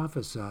yet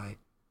prophesy,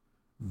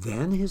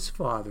 then his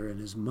father and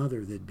his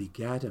mother that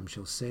begat him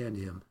shall say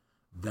unto him,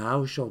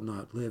 Thou shalt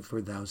not live,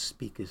 for thou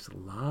speakest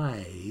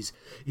lies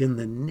in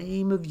the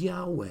name of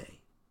Yahweh.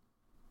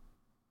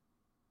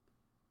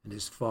 And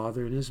his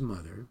father and his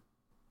mother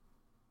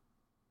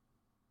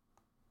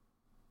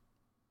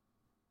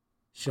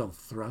shall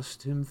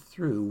thrust him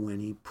through when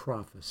he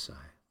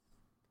prophesieth,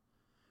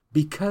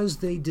 because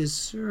they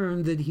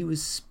discerned that he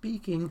was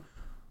speaking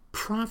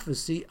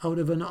prophecy out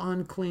of an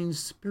unclean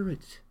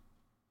spirit,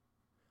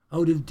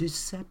 out of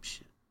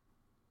deception.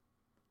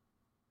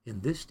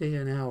 In this day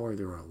and hour,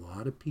 there are a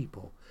lot of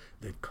people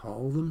that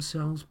call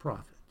themselves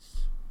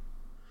prophets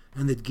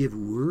and that give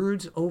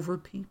words over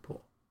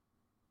people.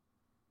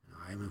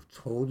 I am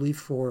totally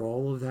for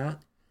all of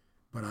that,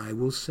 but I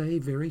will say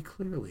very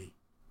clearly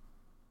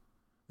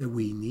that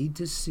we need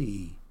to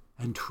see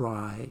and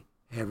try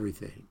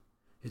everything.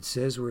 It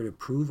says we're to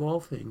prove all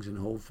things and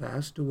hold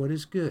fast to what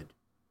is good.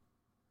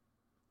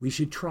 We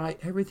should try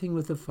everything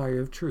with the fire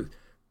of truth.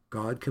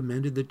 God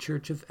commended the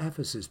church of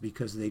Ephesus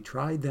because they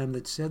tried them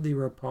that said they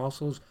were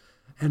apostles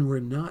and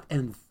were not,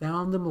 and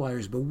found them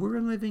liars. But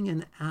we're living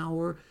in an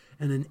hour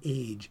and an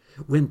age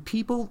when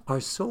people are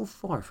so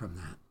far from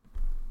that.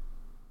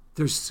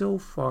 They're so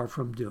far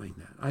from doing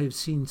that. I have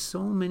seen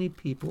so many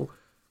people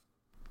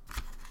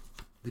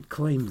that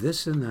claim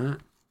this and that,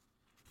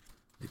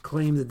 that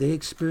claim that they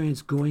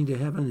experience going to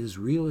heaven as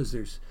real as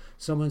there's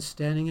someone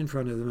standing in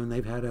front of them and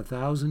they've had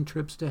 1,000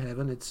 trips to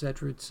heaven,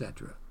 etc.,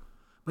 etc.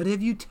 But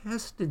have you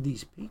tested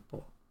these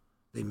people?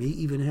 They may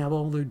even have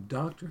all their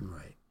doctrine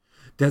right.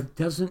 That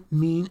doesn't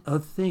mean a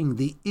thing.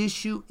 The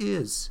issue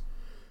is,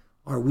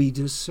 are we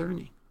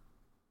discerning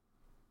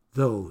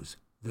those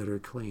that are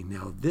clean?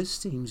 Now, this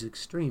seems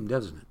extreme,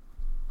 doesn't it?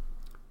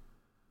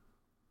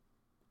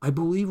 I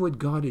believe what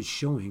God is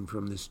showing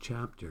from this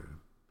chapter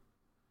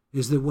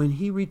is that when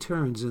he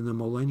returns in the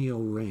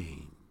millennial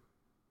reign,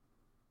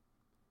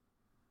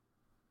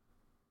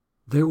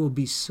 there will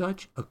be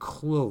such a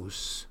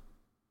close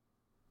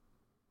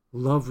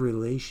love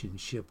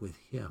relationship with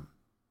him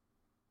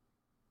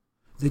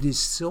that is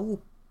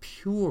so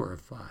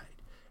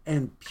purified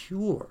and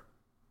pure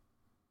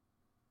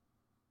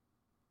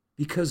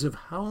because of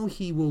how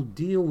he will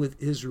deal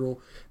with Israel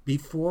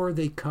before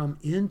they come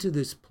into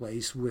this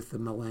place with the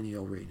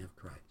millennial reign of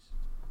Christ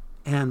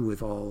and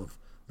with all of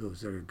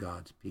those that are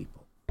God's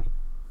people.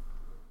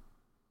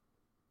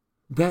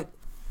 That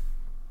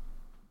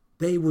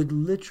they would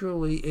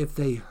literally, if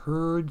they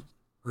heard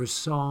or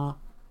saw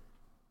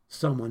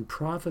someone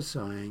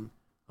prophesying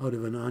out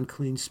of an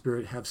unclean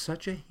spirit, have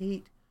such a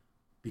hate,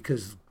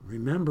 because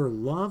remember,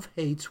 love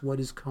hates what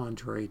is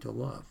contrary to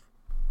love.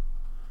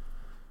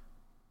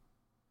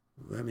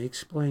 Let me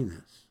explain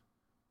this.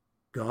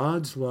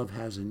 God's love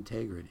has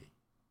integrity.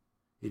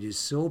 It is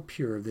so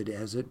pure that,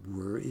 as it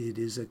were, it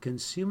is a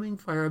consuming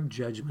fire of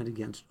judgment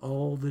against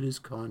all that is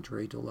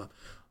contrary to love.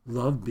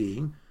 Love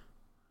being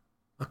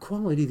a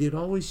quality that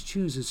always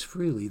chooses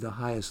freely the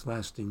highest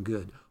lasting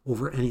good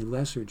over any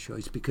lesser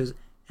choice, because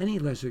any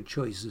lesser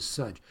choice as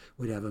such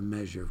would have a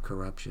measure of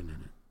corruption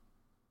in it.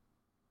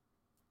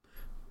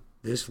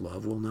 This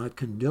love will not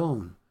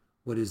condone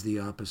what is the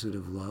opposite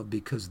of love,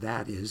 because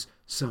that is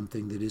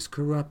something that is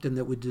corrupt and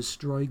that would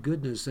destroy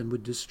goodness and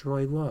would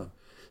destroy love.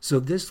 So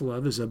this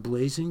love is a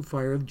blazing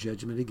fire of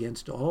judgment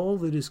against all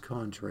that is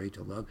contrary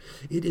to love.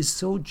 It is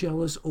so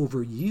jealous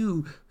over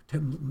you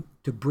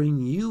to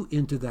bring you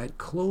into that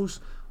close,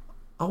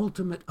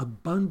 ultimate,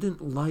 abundant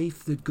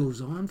life that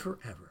goes on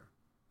forever,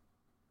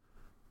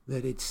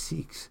 that it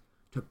seeks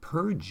to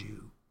purge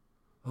you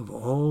of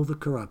all the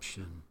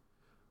corruption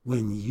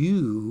when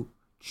you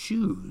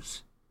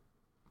choose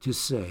to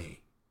say,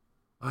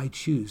 I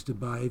choose to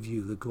buy of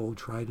you the gold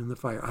tried in the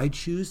fire. I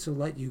choose to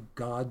let you,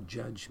 God,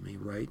 judge me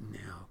right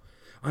now.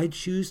 I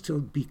choose to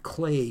be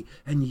clay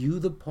and you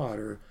the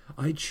potter.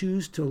 I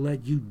choose to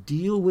let you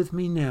deal with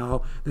me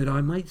now, that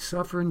I might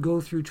suffer and go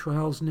through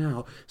trials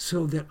now,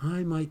 so that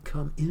I might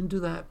come into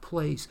that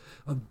place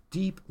of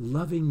deep,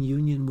 loving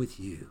union with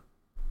you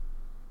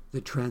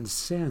that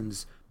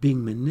transcends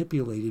being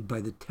manipulated by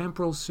the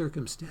temporal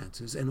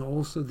circumstances and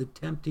also the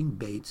tempting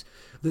baits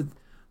that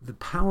the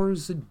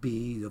powers that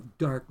be of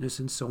darkness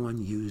and so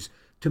on use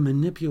to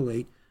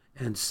manipulate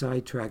and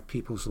sidetrack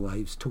people's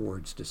lives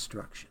towards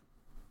destruction.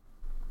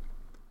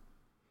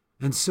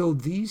 And so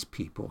these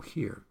people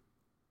here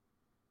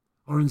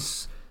are in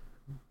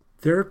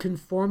their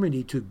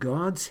conformity to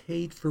God's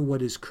hate for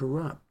what is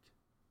corrupt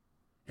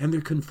and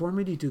their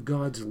conformity to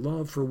God's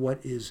love for what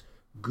is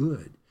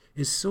good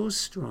is so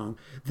strong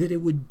that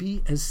it would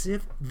be as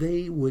if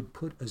they would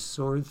put a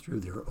sword through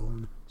their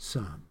own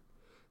son.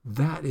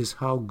 That is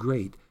how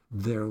great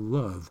their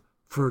love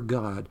for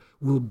God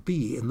will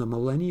be in the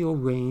millennial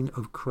reign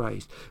of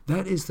Christ.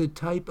 That is the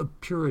type of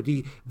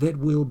purity that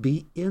will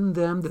be in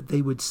them, that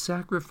they would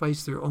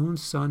sacrifice their own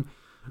son,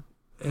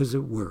 as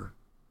it were,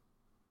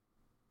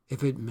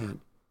 if it meant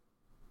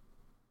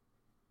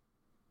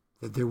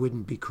that there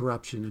wouldn't be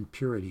corruption and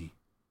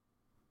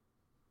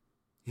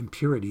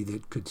impurity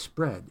that could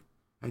spread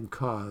and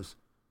cause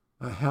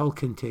a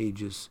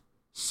hell-contagious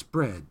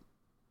spread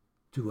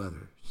to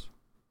others.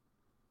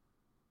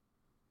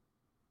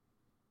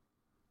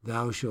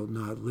 Thou shalt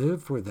not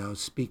live, for thou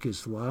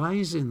speakest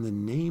lies in the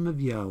name of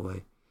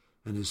Yahweh,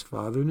 and his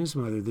father and his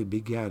mother that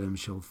begat him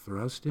shall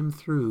thrust him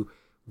through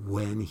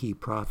when he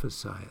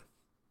prophesieth.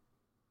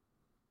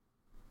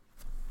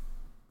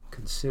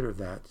 Consider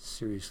that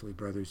seriously,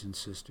 brothers and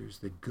sisters,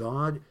 that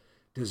God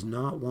does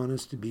not want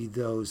us to be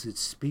those that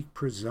speak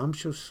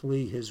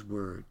presumptuously his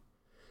word,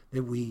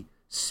 that we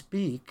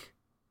speak,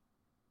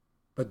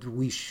 but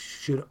we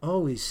should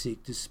always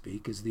seek to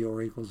speak as the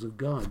oracles of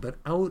God, but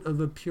out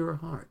of a pure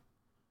heart.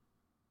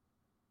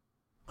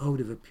 Out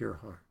of a pure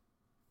heart.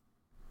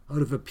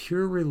 Out of a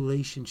pure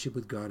relationship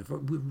with God.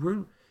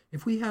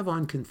 If we have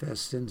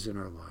unconfessed sins in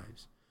our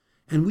lives,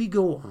 and we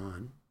go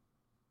on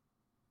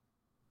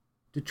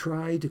to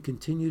try to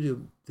continue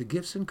to, the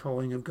gifts and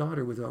calling of God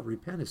are without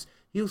repentance,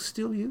 he'll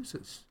still use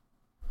us.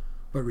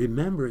 But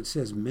remember, it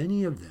says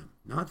many of them,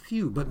 not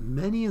few, but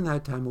many in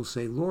that time will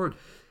say, Lord,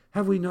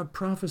 have we not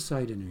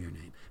prophesied in your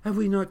name? Have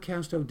we not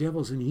cast out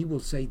devils? And he will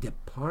say,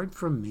 depart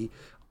from me,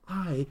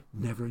 I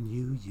never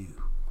knew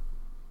you.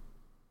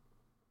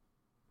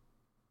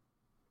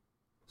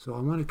 So I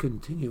want to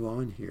continue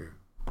on here.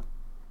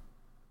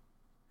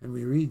 And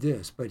we read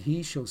this, but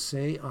he shall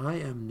say, I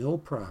am no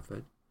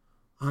prophet,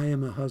 I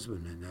am a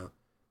husbandman. Now,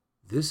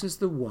 this is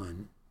the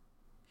one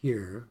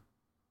here.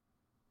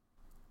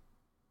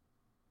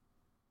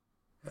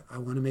 I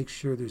want to make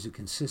sure there's a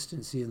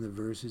consistency in the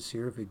verses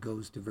here if it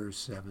goes to verse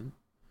 7.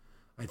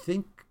 I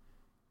think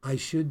I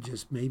should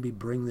just maybe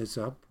bring this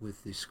up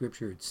with the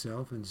scripture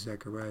itself in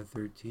Zechariah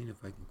 13,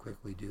 if I can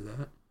quickly do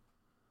that.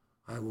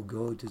 I will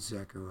go to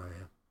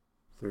Zechariah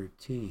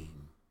 13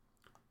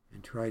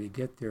 and try to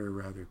get there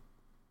rather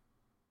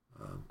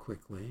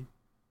quickly.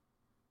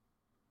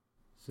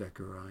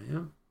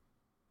 Zechariah.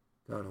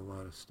 Got a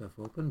lot of stuff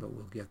open, but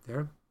we'll get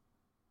there.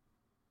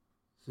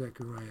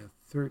 Zechariah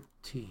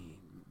 13.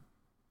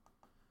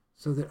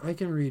 So that I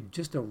can read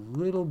just a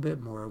little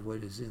bit more of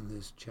what is in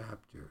this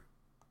chapter.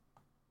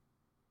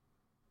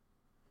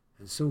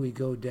 And so we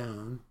go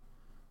down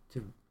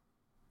to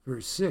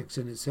verse 6,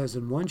 and it says,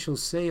 and one shall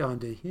say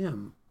unto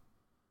him,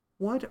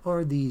 what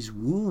are these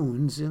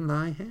wounds in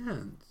thy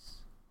hands?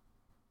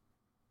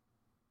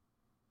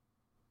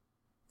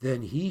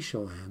 Then he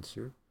shall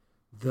answer,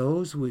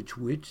 those with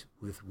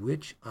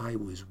which I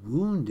was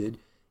wounded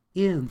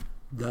in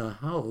the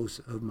house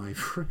of my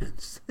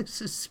friends.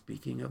 This is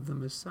speaking of the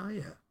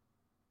Messiah.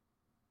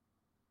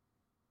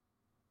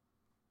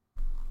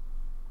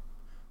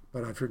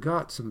 But I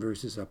forgot some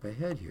verses up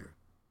ahead here.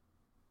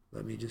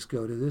 Let me just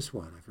go to this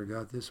one. I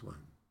forgot this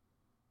one.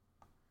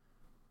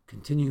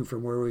 Continuing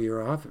from where we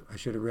are off, I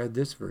should have read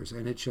this verse.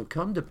 And it shall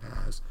come to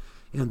pass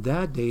in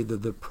that day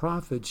that the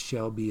prophets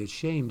shall be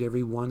ashamed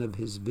every one of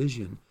his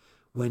vision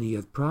when he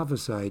hath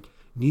prophesied,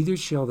 neither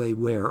shall they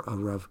wear a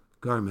rough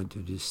garment to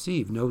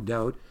deceive. No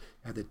doubt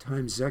at the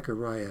time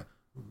Zechariah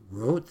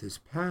wrote this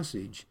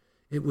passage,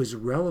 it was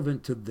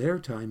relevant to their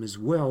time as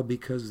well,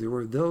 because there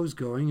were those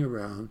going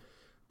around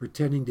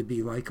pretending to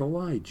be like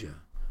Elijah,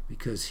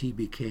 because he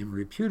became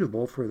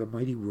reputable for the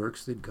mighty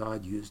works that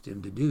God used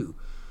him to do,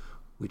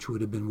 which would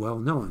have been well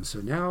known. So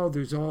now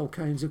there's all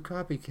kinds of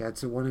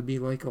copycats that want to be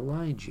like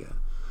Elijah,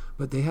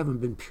 but they haven't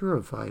been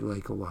purified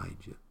like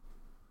Elijah.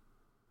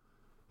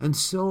 And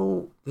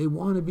so they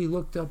want to be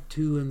looked up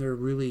to, and they're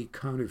really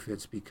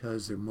counterfeits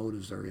because their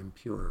motives are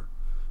impure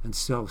and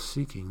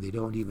self-seeking. They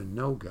don't even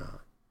know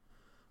God.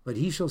 But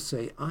he shall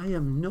say, I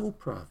am no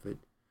prophet.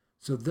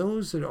 So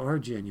those that are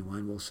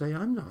genuine will say,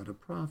 I'm not a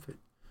prophet.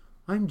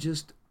 I'm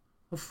just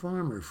a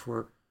farmer,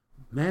 for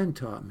man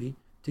taught me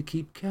to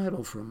keep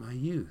cattle from my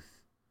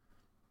youth.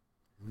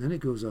 And then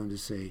it goes on to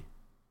say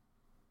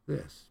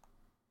this.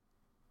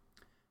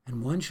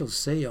 And one shall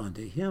say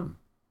unto him,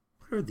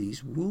 what are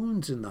these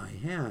wounds in thy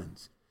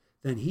hands?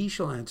 Then he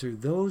shall answer,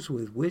 those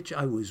with which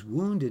I was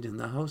wounded in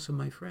the house of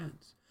my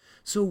friends.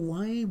 So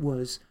why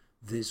was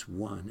this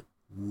one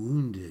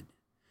wounded?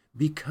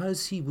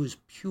 Because he was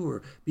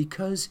pure,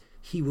 because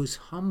he was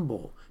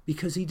humble,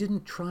 because he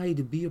didn't try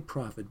to be a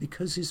prophet,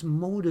 because his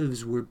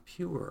motives were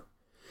pure.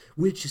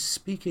 which is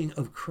speaking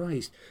of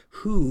Christ,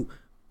 who,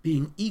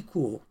 being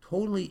equal,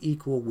 totally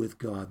equal with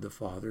God the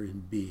Father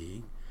in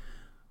being,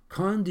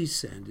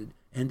 condescended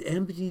and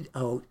emptied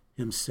out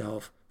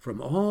himself from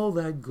all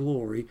that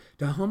glory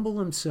to humble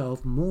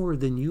himself more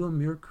than you, a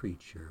mere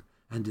creature,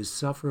 and to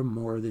suffer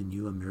more than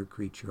you, a mere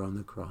creature, on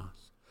the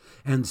cross.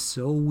 And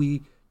so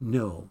we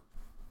know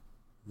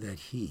that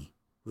he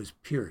was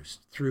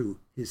pierced through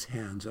his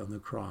hands on the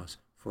cross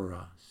for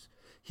us.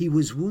 He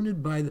was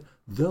wounded by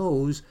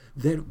those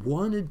that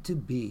wanted to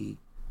be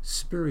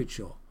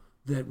spiritual,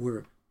 that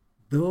were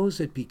those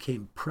that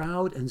became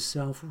proud and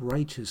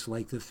self-righteous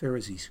like the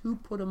Pharisees. Who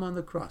put him on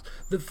the cross?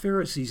 The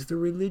Pharisees, the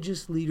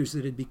religious leaders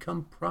that had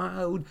become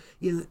proud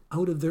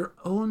out of their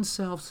own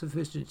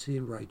self-sufficiency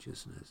and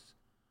righteousness.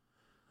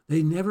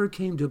 They never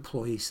came to a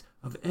place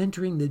of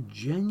entering the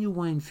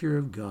genuine fear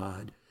of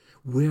God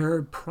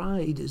where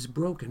pride is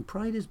broken.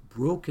 Pride is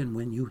broken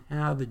when you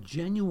have a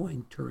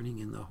genuine turning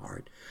in the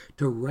heart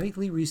to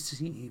rightly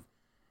receive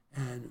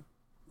and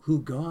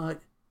who God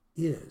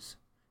is,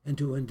 and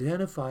to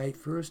identify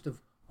first of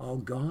all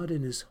God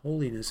and his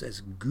holiness as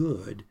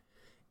good,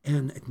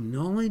 and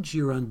acknowledge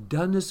your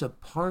undoneness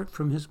apart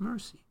from his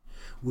mercy,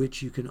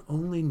 which you can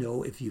only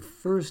know if you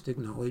first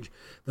acknowledge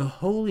the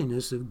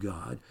holiness of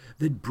God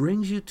that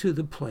brings you to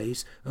the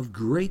place of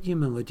great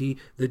humility,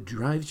 that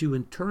drives you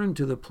in turn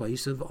to the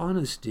place of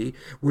honesty,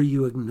 where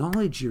you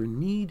acknowledge your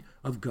need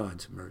of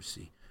God's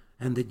mercy,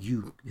 and that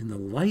you, in the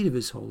light of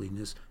his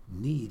holiness,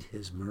 need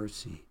his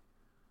mercy.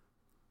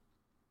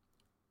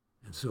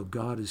 And so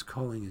God is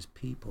calling his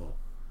people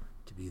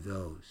to be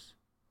those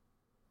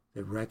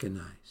that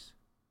recognize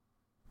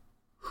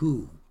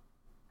who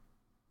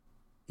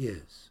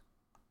is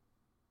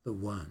the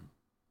one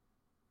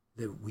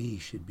that we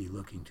should be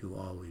looking to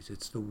always.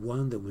 It's the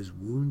one that was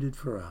wounded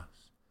for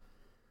us.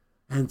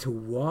 And to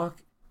walk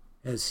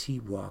as he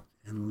walked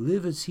and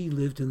live as he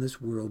lived in this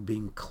world,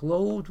 being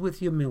clothed with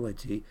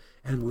humility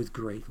and with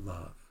great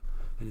love.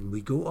 And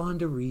we go on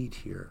to read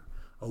here,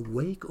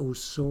 "Awake, O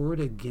sword,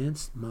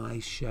 against my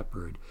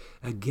shepherd,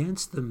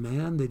 against the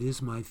man that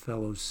is my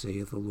fellow,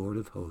 saith the Lord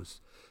of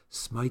hosts.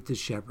 Smite the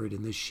shepherd,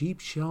 and the sheep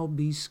shall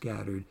be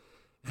scattered,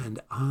 and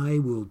I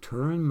will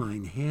turn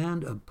mine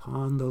hand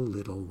upon the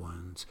little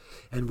ones."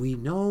 And we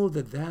know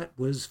that that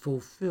was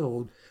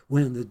fulfilled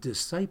when the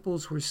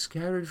disciples were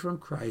scattered from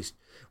Christ,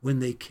 when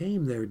they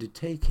came there to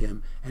take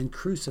him and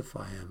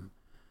crucify him,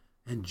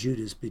 and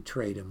Judas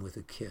betrayed him with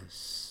a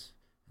kiss.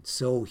 And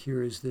so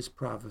here is this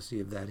prophecy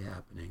of that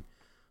happening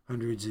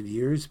hundreds of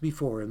years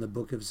before in the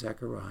book of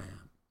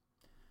Zechariah.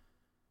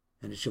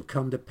 "And it shall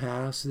come to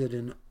pass that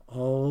in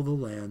all the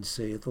land,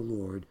 saith the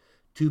Lord,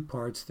 2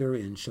 parts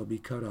therein shall be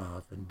cut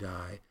off and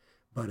die,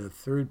 but a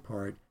third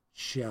part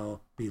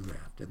shall be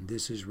left." And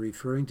this is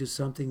referring to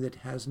something that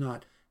has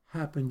not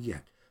happened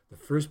yet. The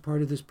first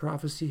part of this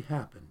prophecy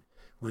happened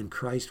when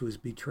Christ was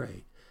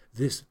betrayed.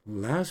 This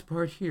last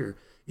part here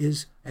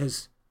is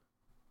as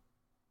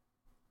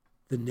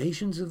the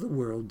nations of the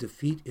world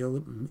defeat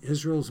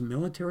Israel's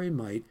military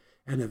might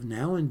and have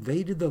now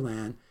invaded the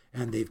land,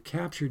 and they've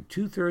captured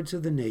 2/3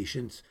 of the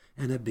nations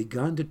and have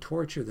begun to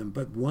torture them.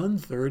 But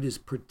 1/3 is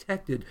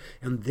protected,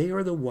 and they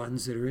are the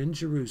ones that are in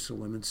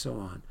Jerusalem and so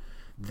on.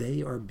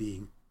 They are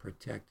being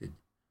protected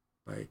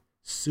by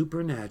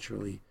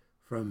supernaturally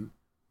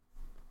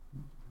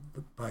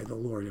by the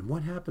Lord. And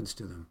what happens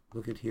to them?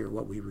 Look at here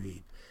what we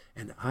read.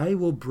 "And I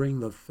will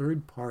bring the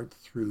third part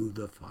through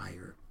the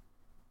fire,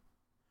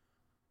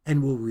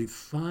 and will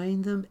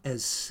refine them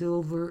as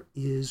silver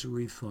is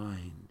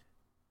refined,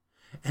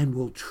 and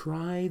will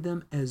try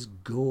them as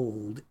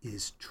gold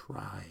is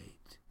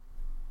tried.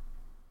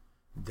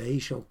 They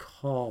shall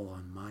call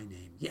on my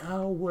name,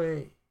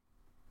 Yahweh,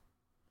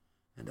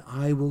 and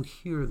I will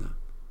hear them.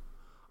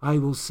 I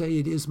will say,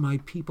 it is my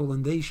people,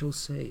 and they shall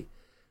say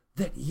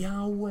that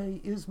Yahweh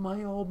is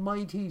my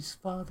Almighty's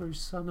Father,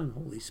 Son, and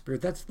Holy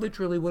Spirit." That's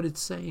literally what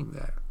it's saying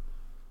there.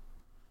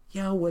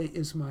 Yahweh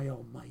is my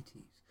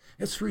Almighty's.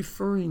 It's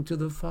referring to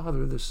the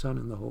Father, the Son,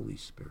 and the Holy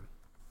Spirit.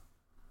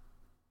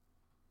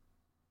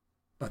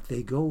 But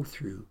they go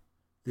through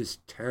this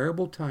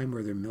terrible time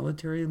where their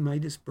military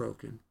might is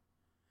broken.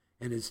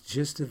 And it's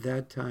just at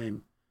that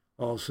time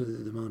also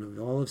that the Mount of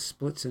Olives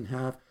splits in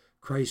half.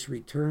 Christ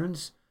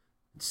returns,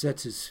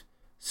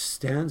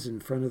 stands in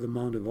front of the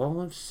Mount of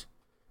Olives,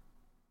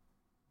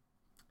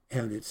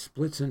 and it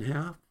splits in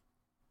half.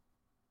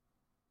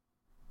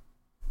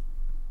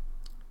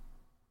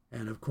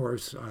 And of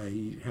course,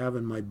 I have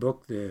in my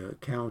book the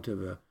account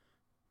of a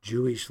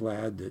Jewish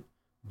lad that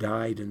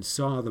died and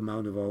saw the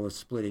Mount of Olives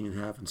splitting in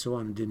half and so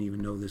on, and didn't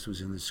even know this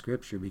was in the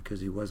scripture because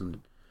he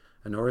wasn't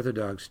an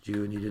Orthodox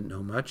Jew and he didn't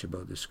know much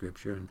about the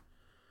scripture. And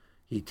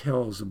he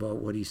tells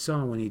about what he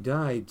saw when he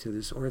died to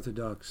this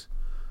Orthodox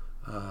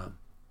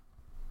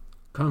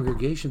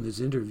congregation that's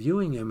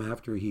interviewing him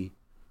after he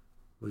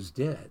was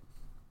dead,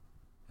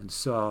 and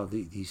saw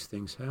these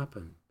things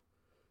happen.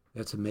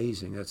 That's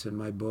amazing. That's in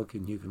my book,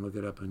 and you can look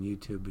it up on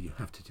YouTube, but you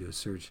have to do a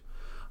search.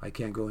 I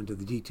can't go into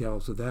the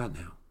details of that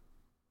now.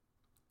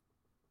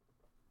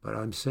 But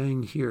I'm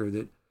saying here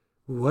that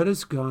What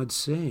is God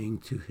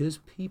saying to his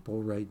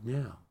people right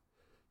now?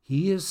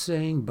 He is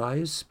saying by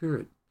his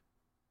Spirit,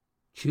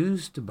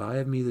 choose to buy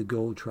of me the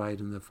gold tried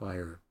in the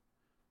fire,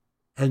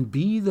 and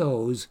be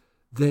those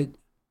that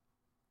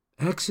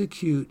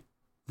execute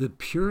the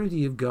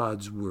purity of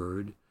God's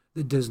word,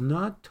 that does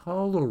not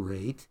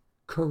tolerate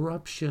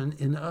corruption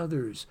in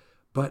others,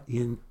 but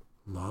in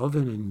love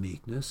and in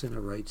meekness and a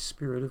right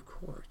spirit, of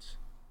course.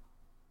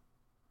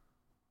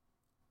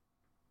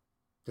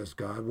 Does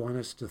God want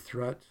us to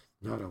thrust,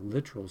 not a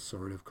literal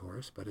sword, of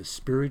course, but a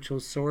spiritual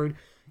sword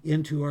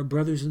into our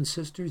brothers and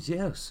sisters?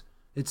 Yes.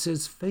 It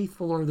says,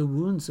 faithful are the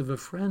wounds of a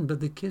friend, but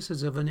the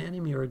kisses of an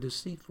enemy are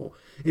deceitful.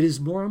 It is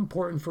more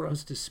important for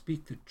us to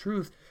speak the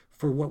truth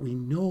for what we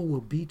know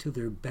will be to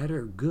their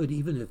better good,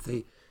 even if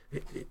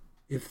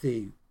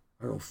they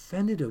are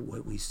offended at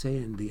what we say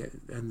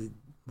and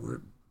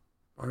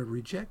are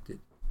rejected.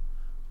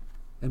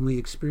 And we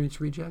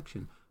experience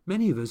rejection.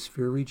 Many of us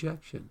fear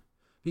rejection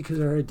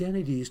because our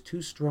identity is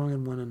too strong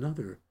in one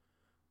another,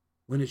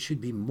 when it should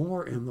be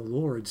more in the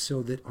Lord,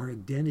 so that our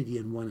identity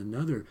in one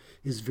another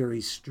is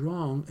very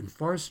strong and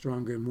far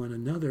stronger in one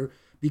another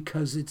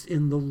because it's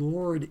in the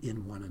Lord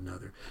in one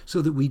another,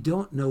 so that we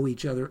don't know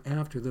each other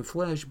after the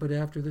flesh, but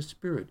after the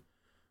Spirit.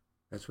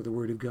 That's what the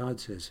Word of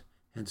God says.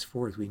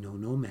 Henceforth we know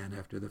no man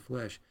after the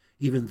flesh,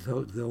 even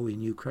though we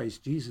knew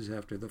Christ Jesus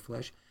after the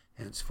flesh,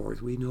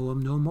 henceforth we know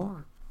him no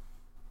more.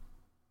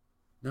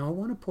 Now I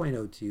want to point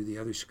out to you the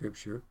other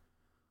scripture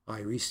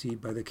I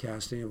received by the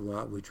casting of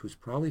lot, which was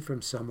probably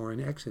from somewhere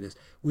in Exodus,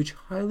 which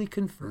highly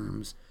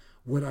confirms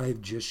what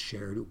I've just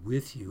shared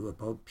with you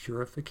about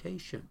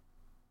purification.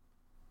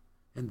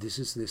 And this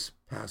is this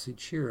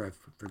passage here. I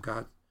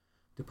forgot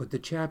to put the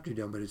chapter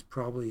down, but it's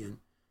probably in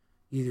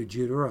either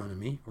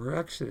Deuteronomy or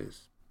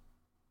Exodus.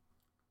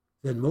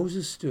 Then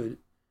Moses stood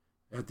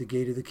at the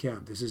gate of the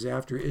camp. This is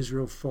after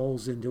Israel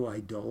falls into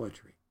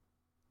idolatry,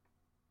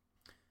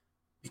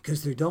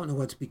 because they don't know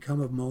what's become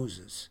of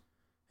Moses.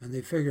 And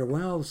they figure,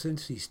 well,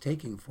 since he's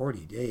taking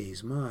 40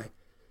 days,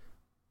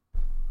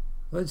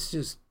 let's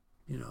just,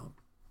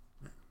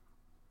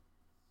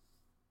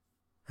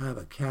 have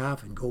a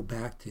calf and go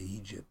back to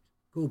Egypt.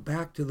 Go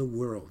back to the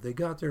world. They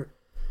got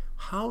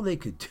how they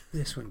could do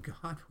this when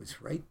God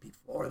was right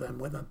before them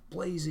with a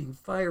blazing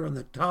fire on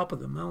the top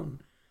of the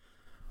mountain,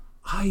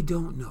 I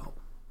don't know.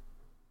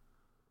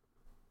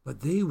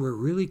 But they were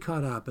really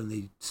caught up, and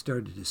they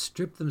started to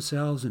strip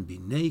themselves and be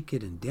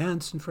naked and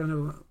dance in front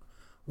of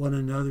one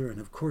another,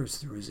 and of course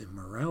there was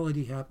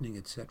immorality happening,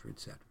 etc.,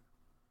 etc.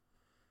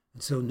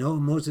 And so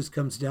Moses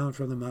comes down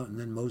from the mountain.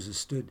 Then Moses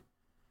stood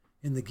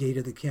in the gate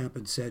of the camp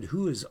and said,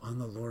 who is on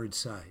the Lord's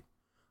side?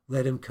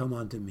 Let him come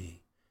unto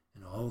me.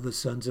 And all the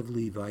sons of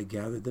Levi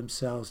gathered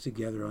themselves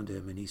together unto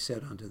him, and he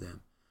said unto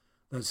them,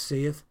 thus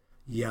saith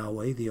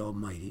Yahweh the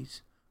Almighty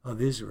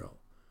of Israel,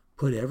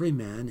 put every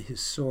man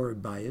his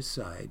sword by his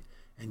side,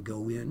 and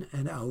go in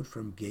and out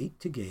from gate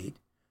to gate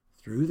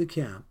through the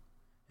camp,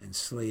 and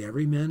slay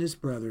every man his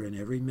brother, and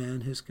every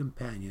man his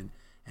companion,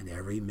 and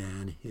every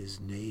man his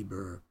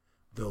neighbor.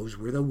 Those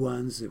were the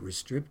ones that were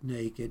stripped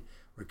naked,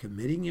 were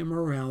committing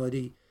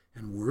immorality,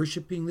 and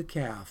worshiping the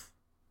calf.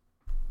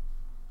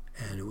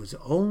 And it was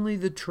only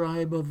the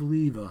tribe of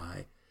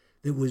Levi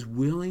that was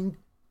willing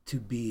to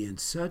be in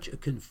such a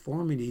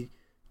conformity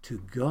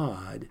to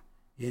God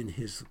in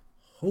his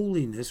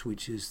holiness,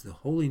 which is the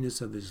holiness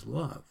of his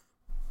love,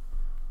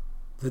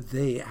 that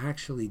they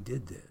actually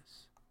did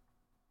this.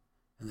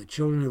 And the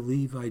children of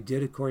Levi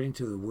did according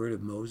to the word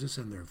of Moses,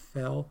 and there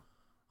fell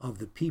of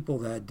the people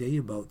that day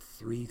about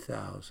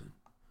 3,000.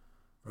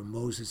 For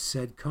Moses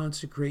said,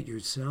 consecrate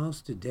yourselves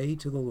today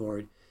to the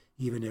Lord,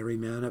 even every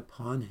man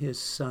upon his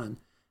son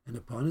and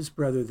upon his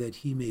brother, that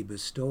he may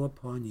bestow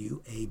upon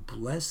you a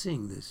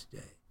blessing this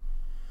day.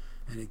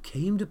 And it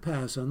came to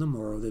pass on the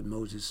morrow that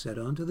Moses said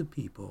unto the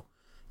people,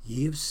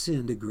 ye have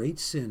sinned a great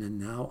sin, and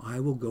now I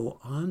will go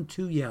on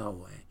to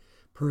Yahweh.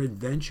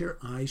 Peradventure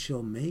I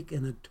shall make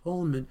an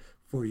atonement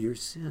for your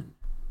sin.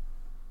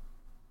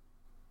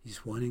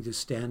 He's wanting to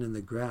stand in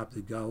the gap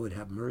that God would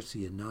have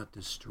mercy and not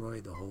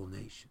destroy the whole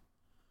nation.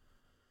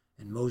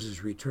 And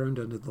Moses returned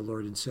unto the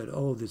Lord and said,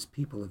 oh, this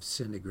people have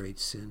sinned a great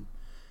sin,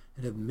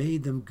 and have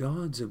made them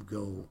gods of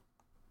gold.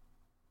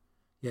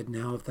 Yet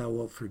now if thou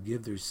wilt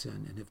forgive their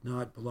sin, and if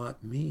not,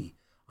 blot me,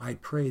 I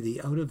pray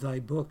thee, out of thy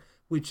book,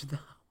 which thou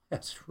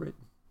hast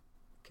written.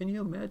 Can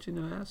you imagine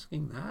him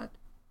asking that?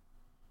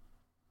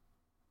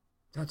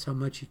 That's how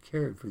much he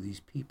cared for these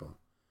people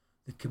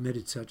that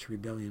committed such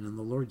rebellion. And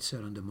the Lord said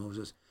unto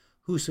Moses,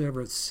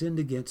 whosoever hath sinned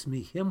against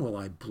me, him will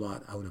I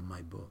blot out of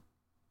my book.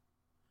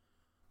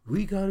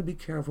 We got to be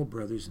careful,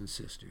 brothers and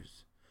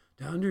sisters,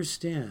 to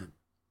understand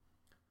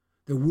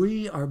that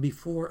we are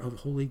before a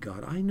holy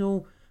God. I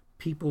know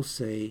people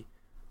say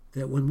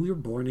that when we're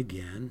born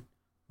again,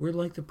 we're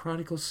like the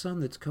prodigal son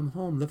that's come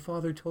home. The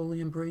Father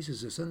totally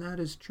embraces us, and that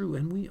is true,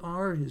 and we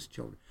are his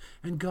children.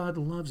 And God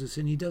loves us,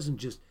 and he doesn't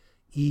just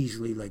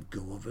easily let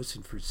go of us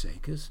and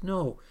forsake us.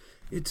 No,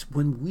 it's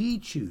when we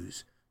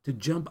choose to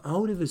jump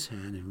out of his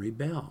hand and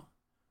rebel.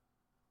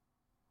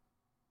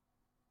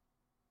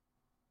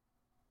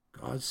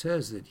 God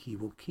says that he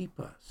will keep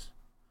us.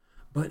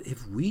 But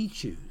if we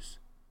choose,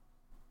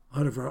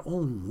 out of our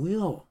own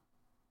will,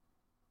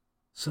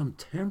 some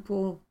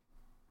temporal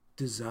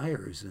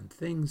desires and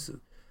things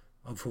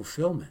of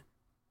fulfillment,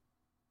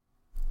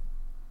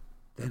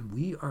 then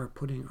we are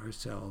putting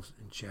ourselves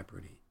in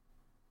jeopardy.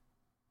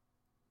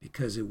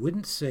 Because it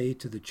wouldn't say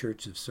to the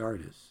church of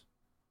Sardis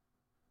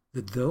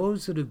that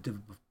those that have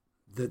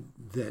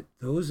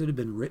those that have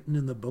been written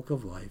in the book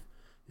of life,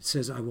 it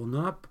says, I will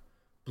not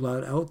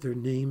blot out their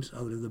names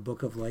out of the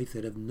book of life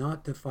that have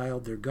not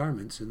defiled their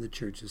garments in the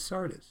church of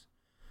Sardis.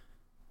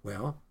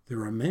 Well,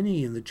 there are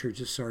many in the church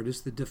of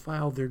Sardis that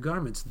defiled their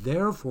garments.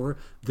 Therefore,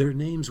 their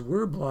names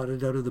were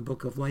blotted out of the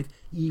book of life,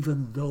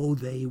 even though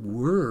they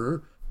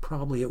were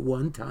probably at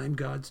one time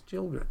God's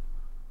children.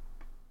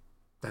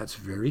 That's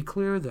very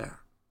clear there.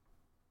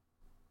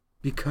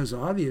 Because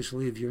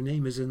obviously, if your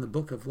name is in the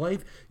book of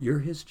life, you're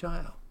his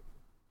child.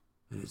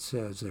 And it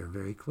says there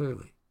very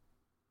clearly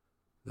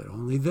that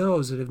only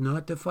those that have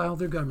not defiled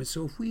their garments.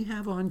 So if we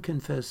have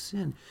unconfessed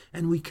sin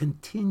and we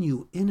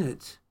continue in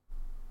it,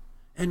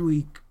 and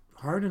we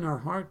harden our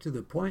heart to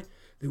the point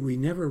that we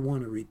never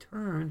want to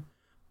return,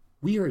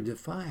 we are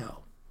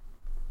defiled.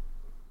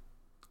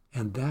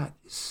 And that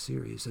is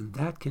serious. And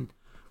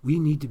we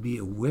need to be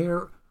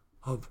aware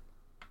of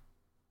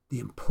the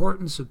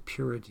importance of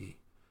purity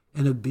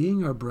and of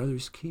being our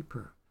brother's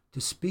keeper, to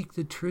speak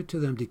the truth to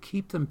them, to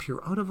keep them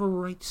pure out of a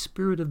right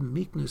spirit of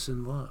meekness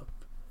and love.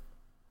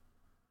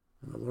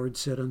 And the Lord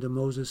said unto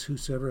Moses,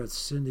 whosoever hath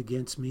sinned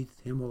against me,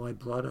 him will I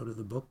blot out of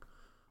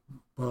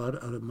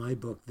my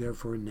book.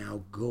 Therefore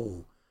now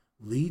go,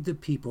 lead the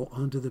people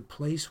unto the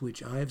place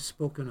which I have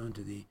spoken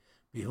unto thee.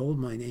 Behold,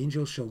 mine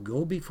angel shall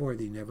go before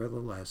thee,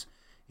 nevertheless,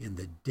 in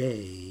the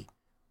day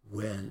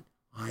when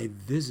I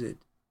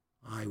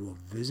will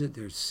visit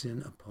their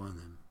sin upon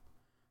them.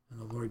 And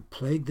the Lord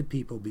plagued the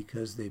people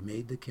because they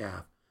made the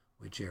calf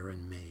which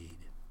Aaron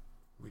made,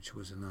 which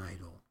was an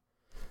idol.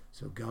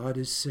 So God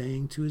is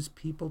saying to his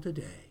people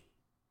today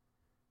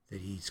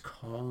that he's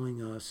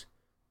calling us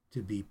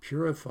to be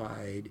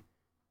purified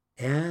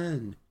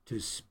and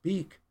to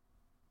speak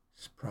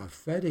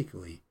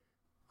prophetically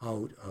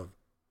out of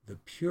the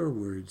pure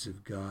words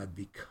of God,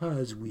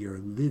 because we are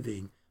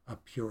living a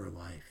pure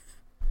life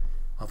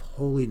of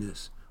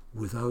holiness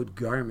without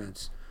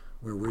garments,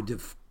 where we're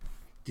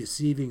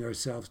deceiving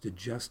ourselves to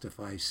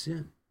justify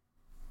sin.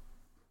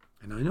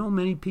 And I know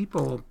many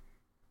people,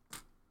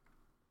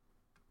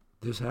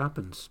 this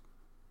happens.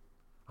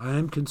 I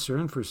am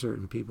concerned for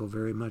certain people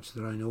very much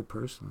that I know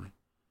personally.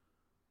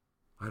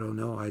 I don't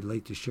know, I'd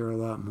like to share a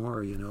lot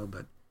more,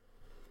 but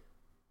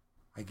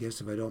I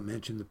guess if I don't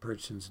mention the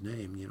person's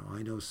name,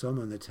 I know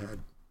someone that's had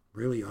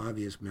really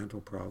obvious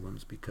mental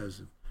problems because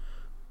of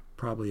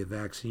probably a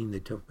vaccine they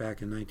took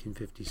back in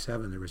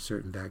 1957. There were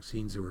certain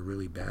vaccines that were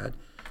really bad,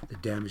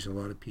 that damaged a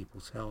lot of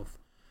people's health.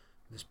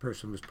 This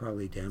person was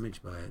probably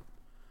damaged by it.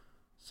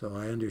 So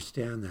I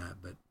understand that,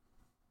 but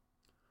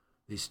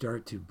they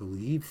start to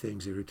believe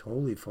things that are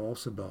totally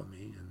false about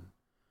me and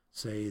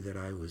say that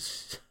I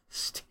was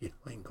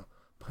stealing a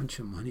bunch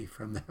of money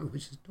from them,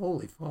 which is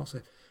totally false.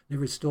 I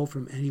never stole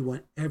from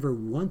anyone ever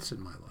once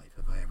in my life,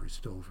 if I ever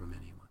stole from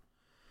anyone.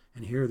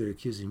 And here they're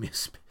accusing me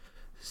of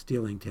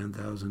stealing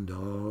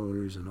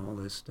 $10,000 and all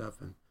this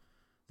stuff, and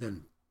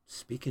then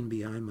speaking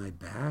behind my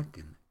back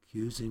and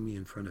accusing me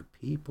in front of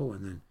people,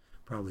 and then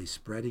probably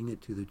spreading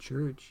it to the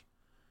church.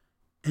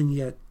 And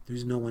yet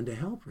there's no one to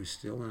help her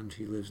still, and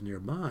she lives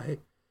nearby.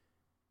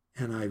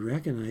 And I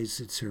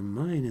recognize it's her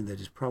mind, and that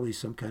it's probably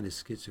some kind of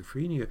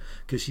schizophrenia,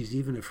 because she's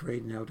even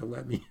afraid now to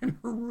let me in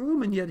her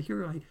room. And yet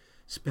here I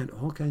spent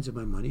all kinds of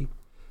my money,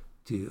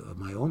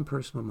 my own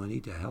personal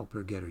money, to help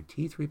her get her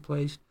teeth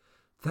replaced.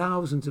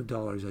 Thousands of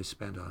dollars I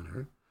spent on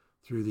her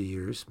through the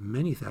years,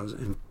 many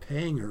thousands, and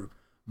paying her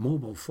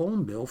mobile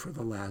phone bill for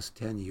the last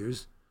 10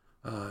 years,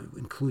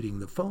 including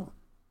the phone.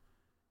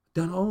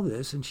 Done all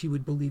this, and she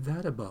would believe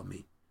that about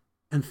me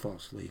and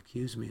falsely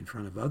accuse me in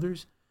front of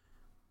others,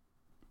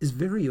 is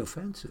very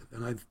offensive.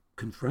 And I've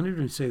confronted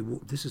her and say,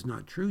 well, this is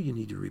not true, you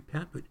need to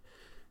repent, but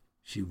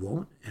she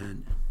won't.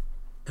 And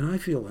I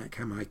feel like,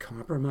 am I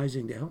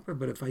compromising to help her?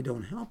 But if I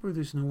don't help her,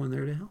 there's no one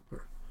there to help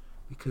her,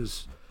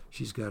 because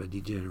she's got a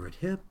degenerate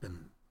hip.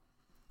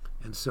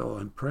 And so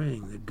I'm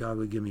praying that God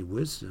would give me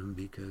wisdom,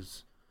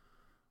 because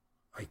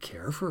I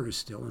care for her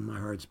still, and my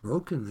heart's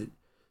broken that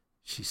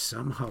she's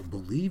somehow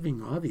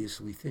believing,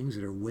 obviously, things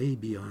that are way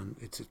beyond,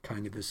 it's a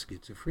kind of a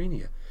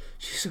schizophrenia.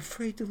 She's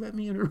afraid to let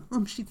me in her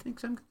room. She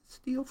thinks I'm going to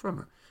steal from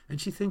her. And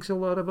she thinks a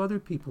lot of other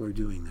people are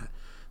doing that.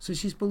 So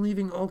she's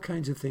believing all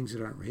kinds of things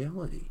that aren't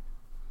reality.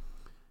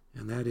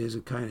 And that is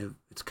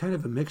it's kind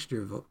of a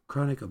mixture of a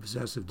chronic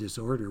obsessive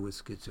disorder with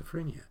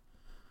schizophrenia.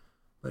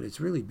 But it's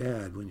really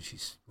bad when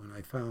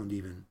I found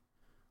even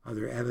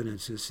other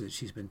evidences that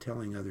she's been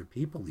telling other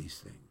people these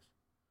things.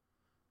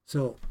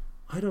 So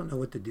I don't know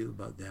what to do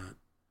about that,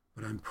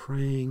 but I'm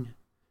praying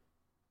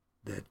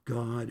that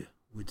God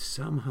would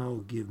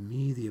somehow give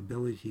me the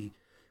ability.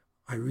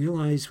 I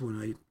realized when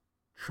I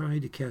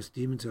tried to cast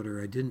demons out of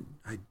her,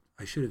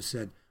 I should have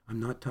said, I'm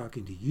not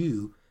talking to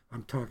you,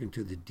 I'm talking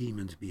to the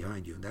demons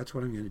behind you. And that's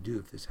what I'm going to do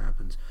if this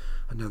happens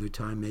another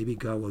time. Maybe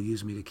God will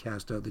use me to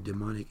cast out the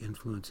demonic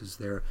influences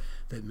there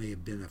that may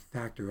have been a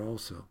factor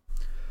also.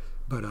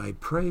 But I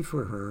pray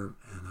for her,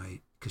 and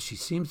because she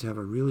seems to have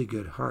a really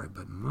good heart,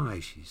 but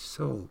she's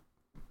so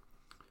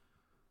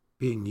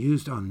being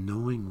used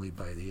unknowingly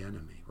by the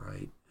enemy,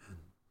 right? And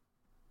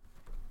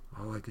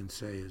all I can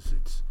say is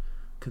it's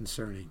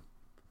concerning.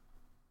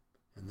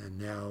 And then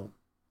now,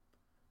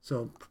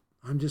 so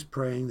I'm just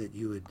praying that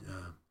you would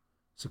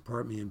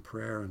support me in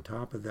prayer. On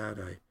top of that,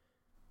 I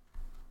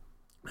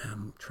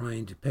am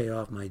trying to pay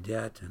off my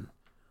debt, and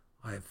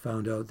I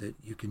found out that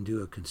you can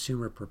do a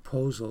consumer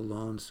proposal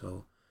loan,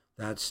 so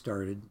that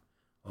started,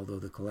 although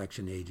the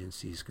collection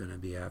agency is going to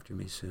be after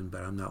me soon,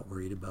 but I'm not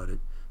worried about it.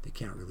 They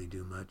can't really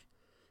do much.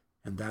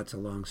 And that's a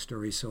long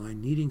story. So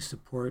I'm needing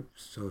support.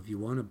 So if you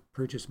want to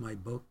purchase my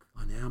book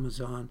on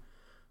Amazon,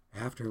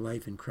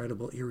 Afterlife,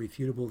 Incredible,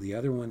 Irrefutable. The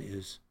other one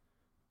is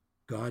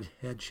God,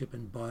 Headship,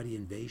 and Body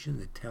Invasion,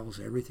 that tells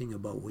everything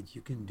about what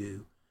you can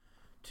do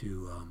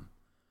to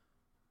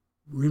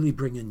really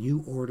bring a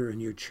new order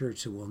in your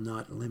church that will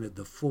not limit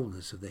the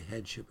fullness of the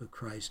headship of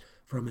Christ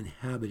from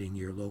inhabiting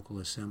your local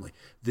assembly.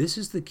 This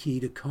is the key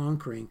to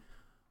conquering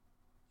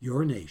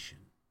your nation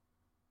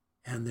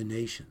and the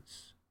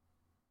nations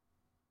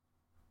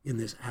in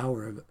this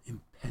hour of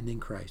impending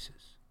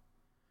crisis.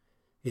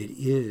 It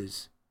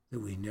is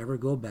that we never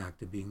go back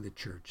to being the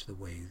church the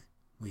way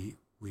we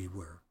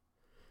were.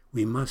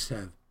 We must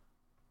have,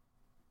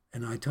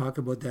 and I talk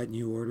about that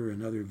new order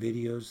in other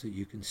videos that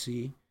you can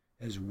see,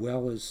 as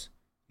well as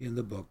in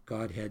the book,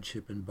 God,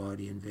 Headship, and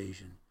Body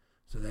Invasion.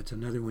 So that's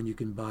another one you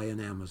can buy on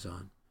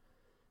Amazon.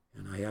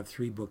 And I have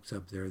 3 books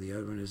up there. The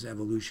other one is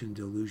Evolution,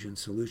 Delusion,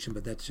 Solution,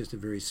 but that's just a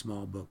very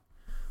small book.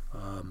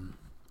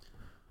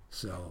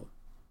 So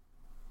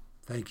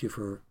thank you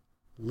for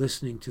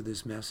listening to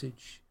this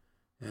message.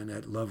 And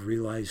at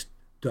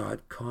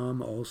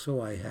loverealized.com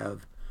also, I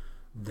have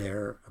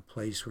there a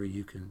place where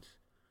you can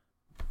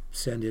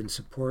send in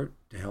support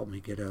to help me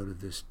get out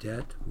of this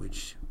debt,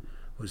 which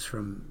was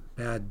from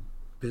bad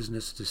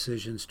business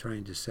decisions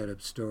trying to set up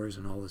stores,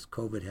 and all this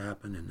COVID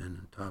happened, and then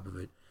on top of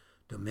it,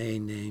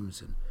 domain names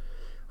and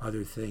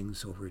other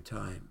things over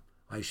time.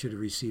 I should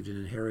have received an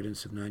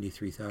inheritance of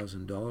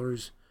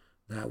 $93,000.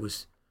 That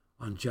was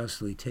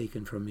unjustly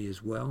taken from me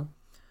as well.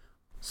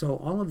 So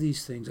all of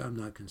these things I'm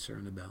not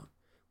concerned about.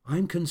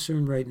 I'm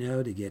concerned right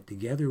now to get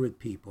together with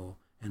people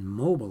and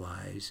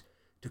mobilize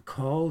to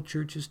call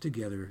churches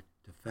together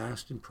to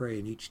fast and pray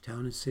in each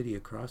town and city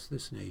across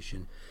this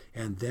nation,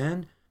 and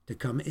then to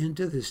come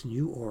into this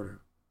new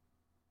order,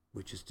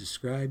 which is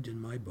described in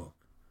my book,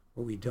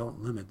 where we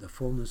don't limit the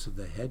fullness of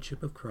the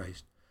headship of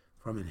Christ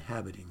from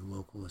inhabiting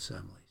local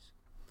assemblies.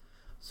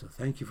 So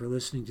thank you for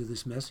listening to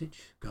this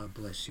message. God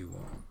bless you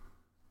all.